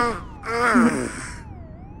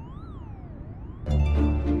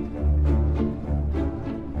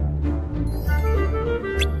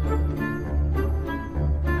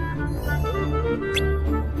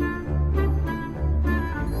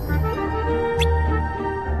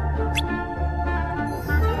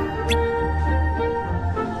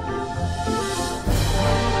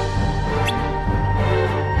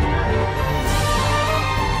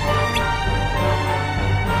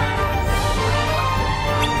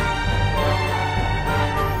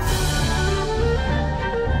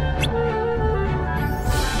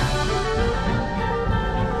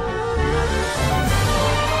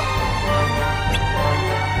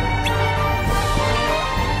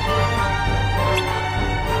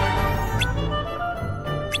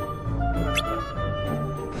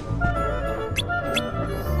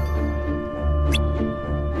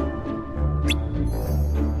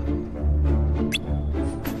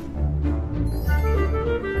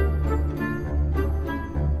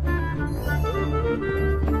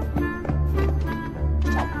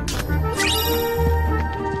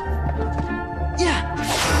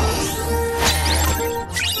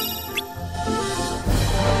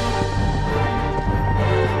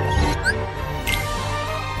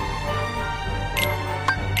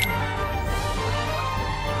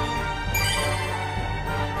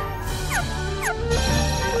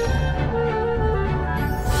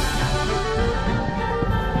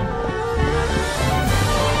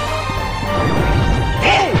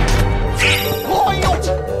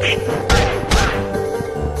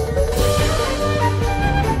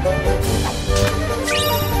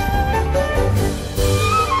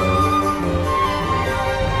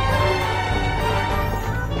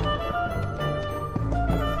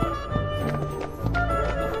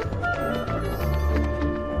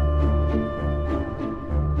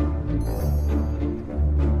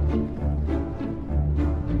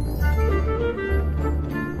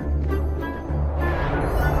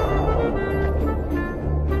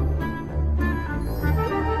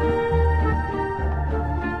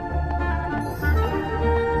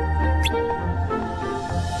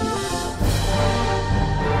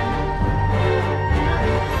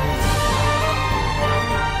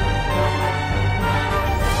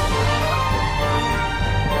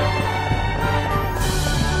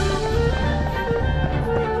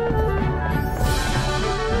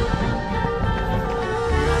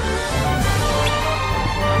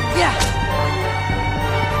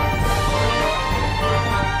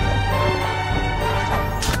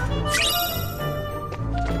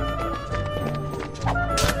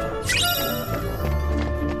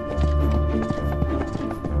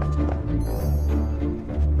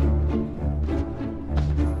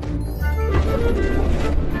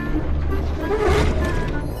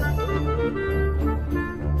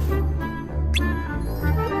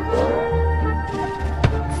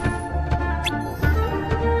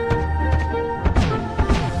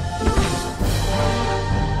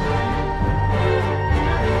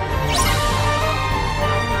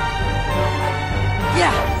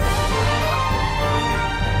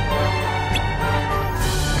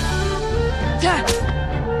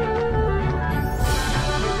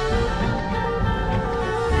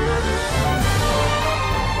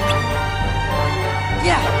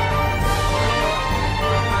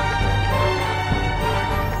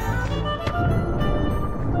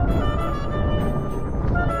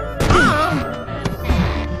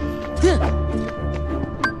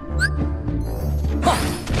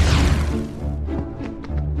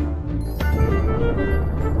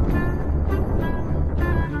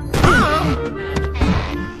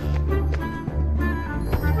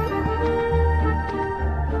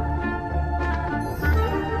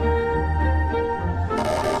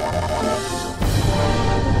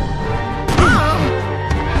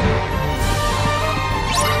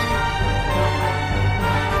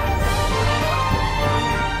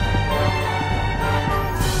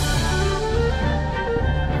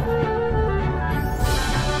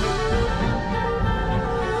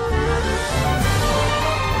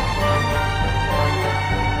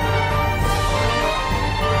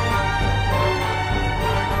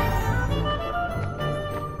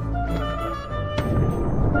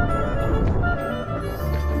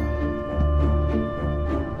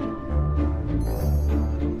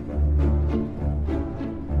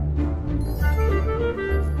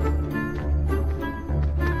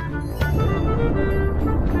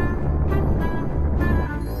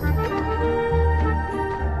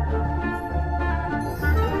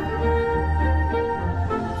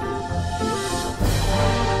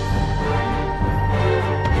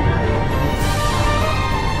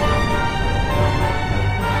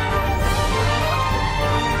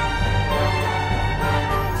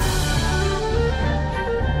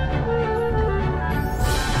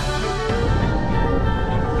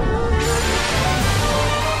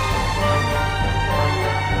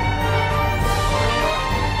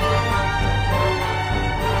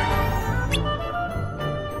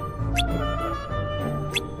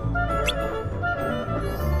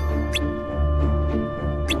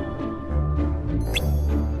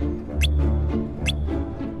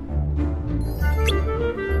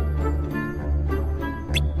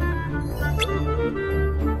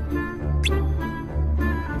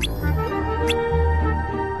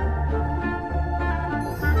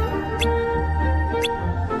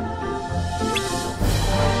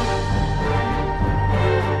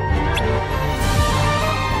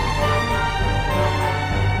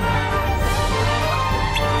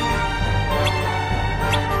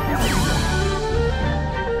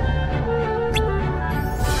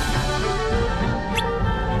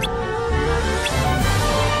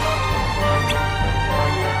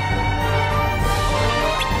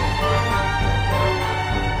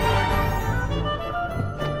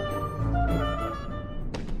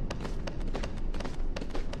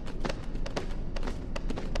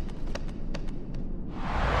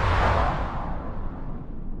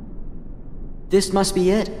 This must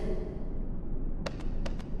be it.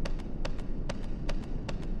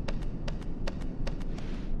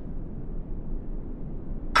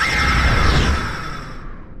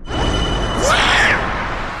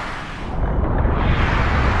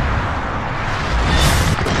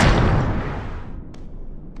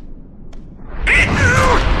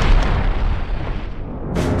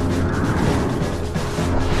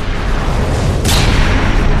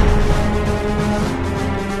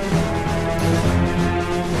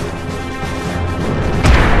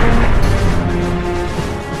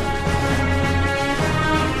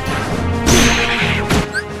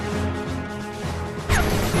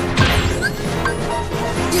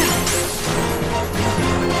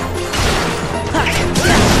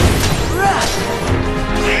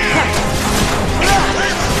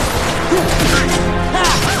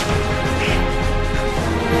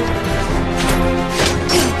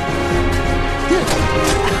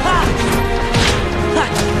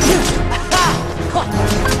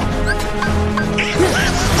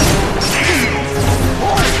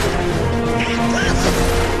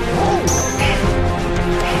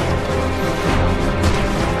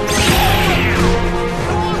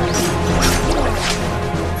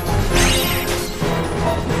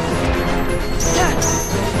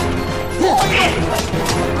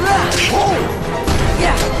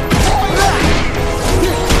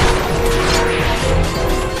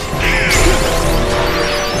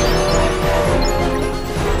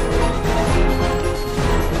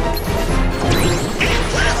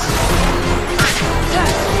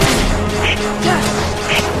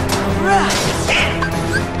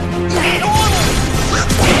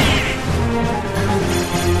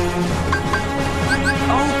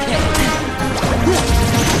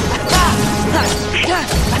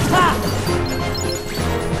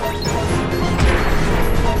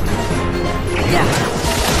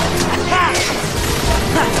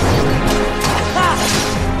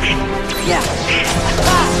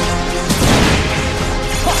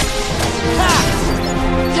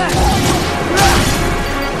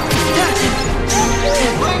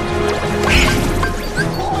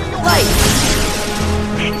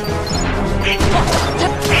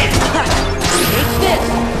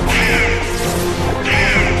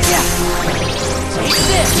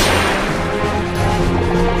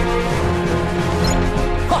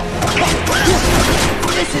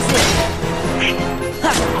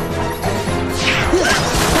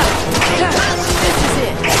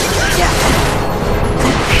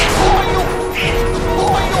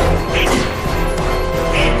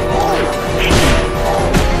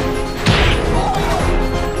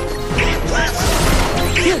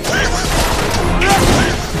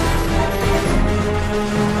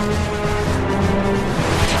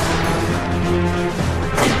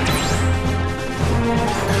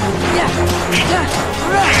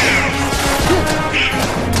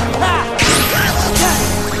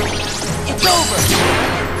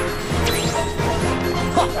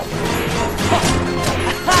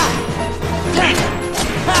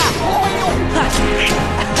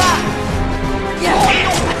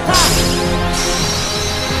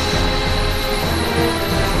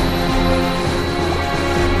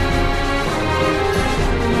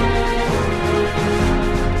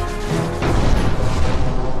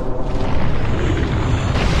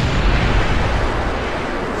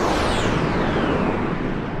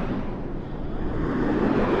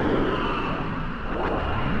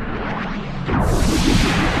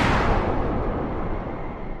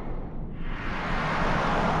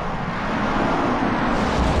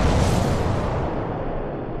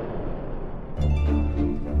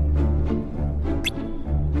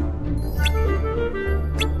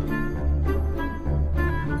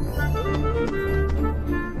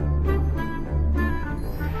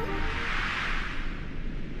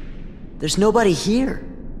 There's nobody here.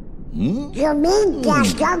 You mean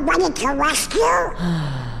there's nobody to rescue?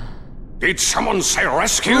 Did someone say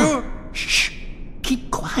rescue? Shh!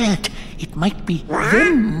 Keep quiet. It might be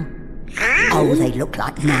them. Oh, they look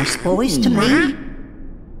like nice boys to me.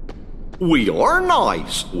 We are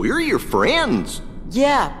nice. We're your friends.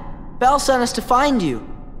 Yeah, Belle sent us to find you.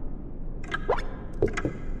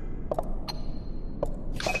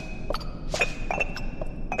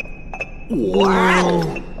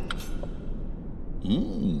 Wow.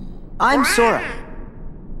 I'm Sora.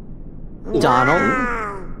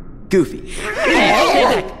 Donald. Goofy.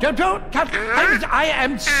 I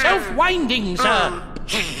am self-winding, sir.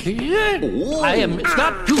 I am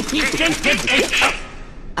not Goofy.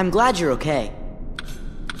 I'm glad you're okay.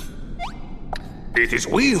 It is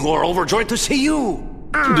we who are overjoyed to see you.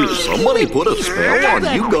 Did somebody put a spell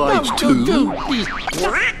on you guys too?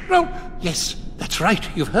 No, yes, That's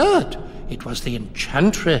right, you've heard. It was the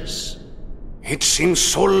Enchantress. It seems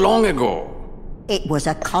so long ago. It was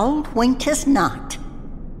a cold winter's night.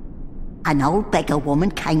 An old beggar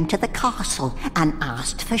woman came to the castle and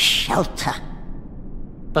asked for shelter.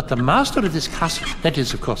 But the master of this castle, that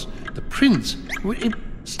is, of course, the prince...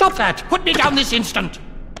 Stop that! Put me down this instant!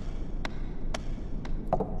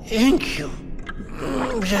 Thank you.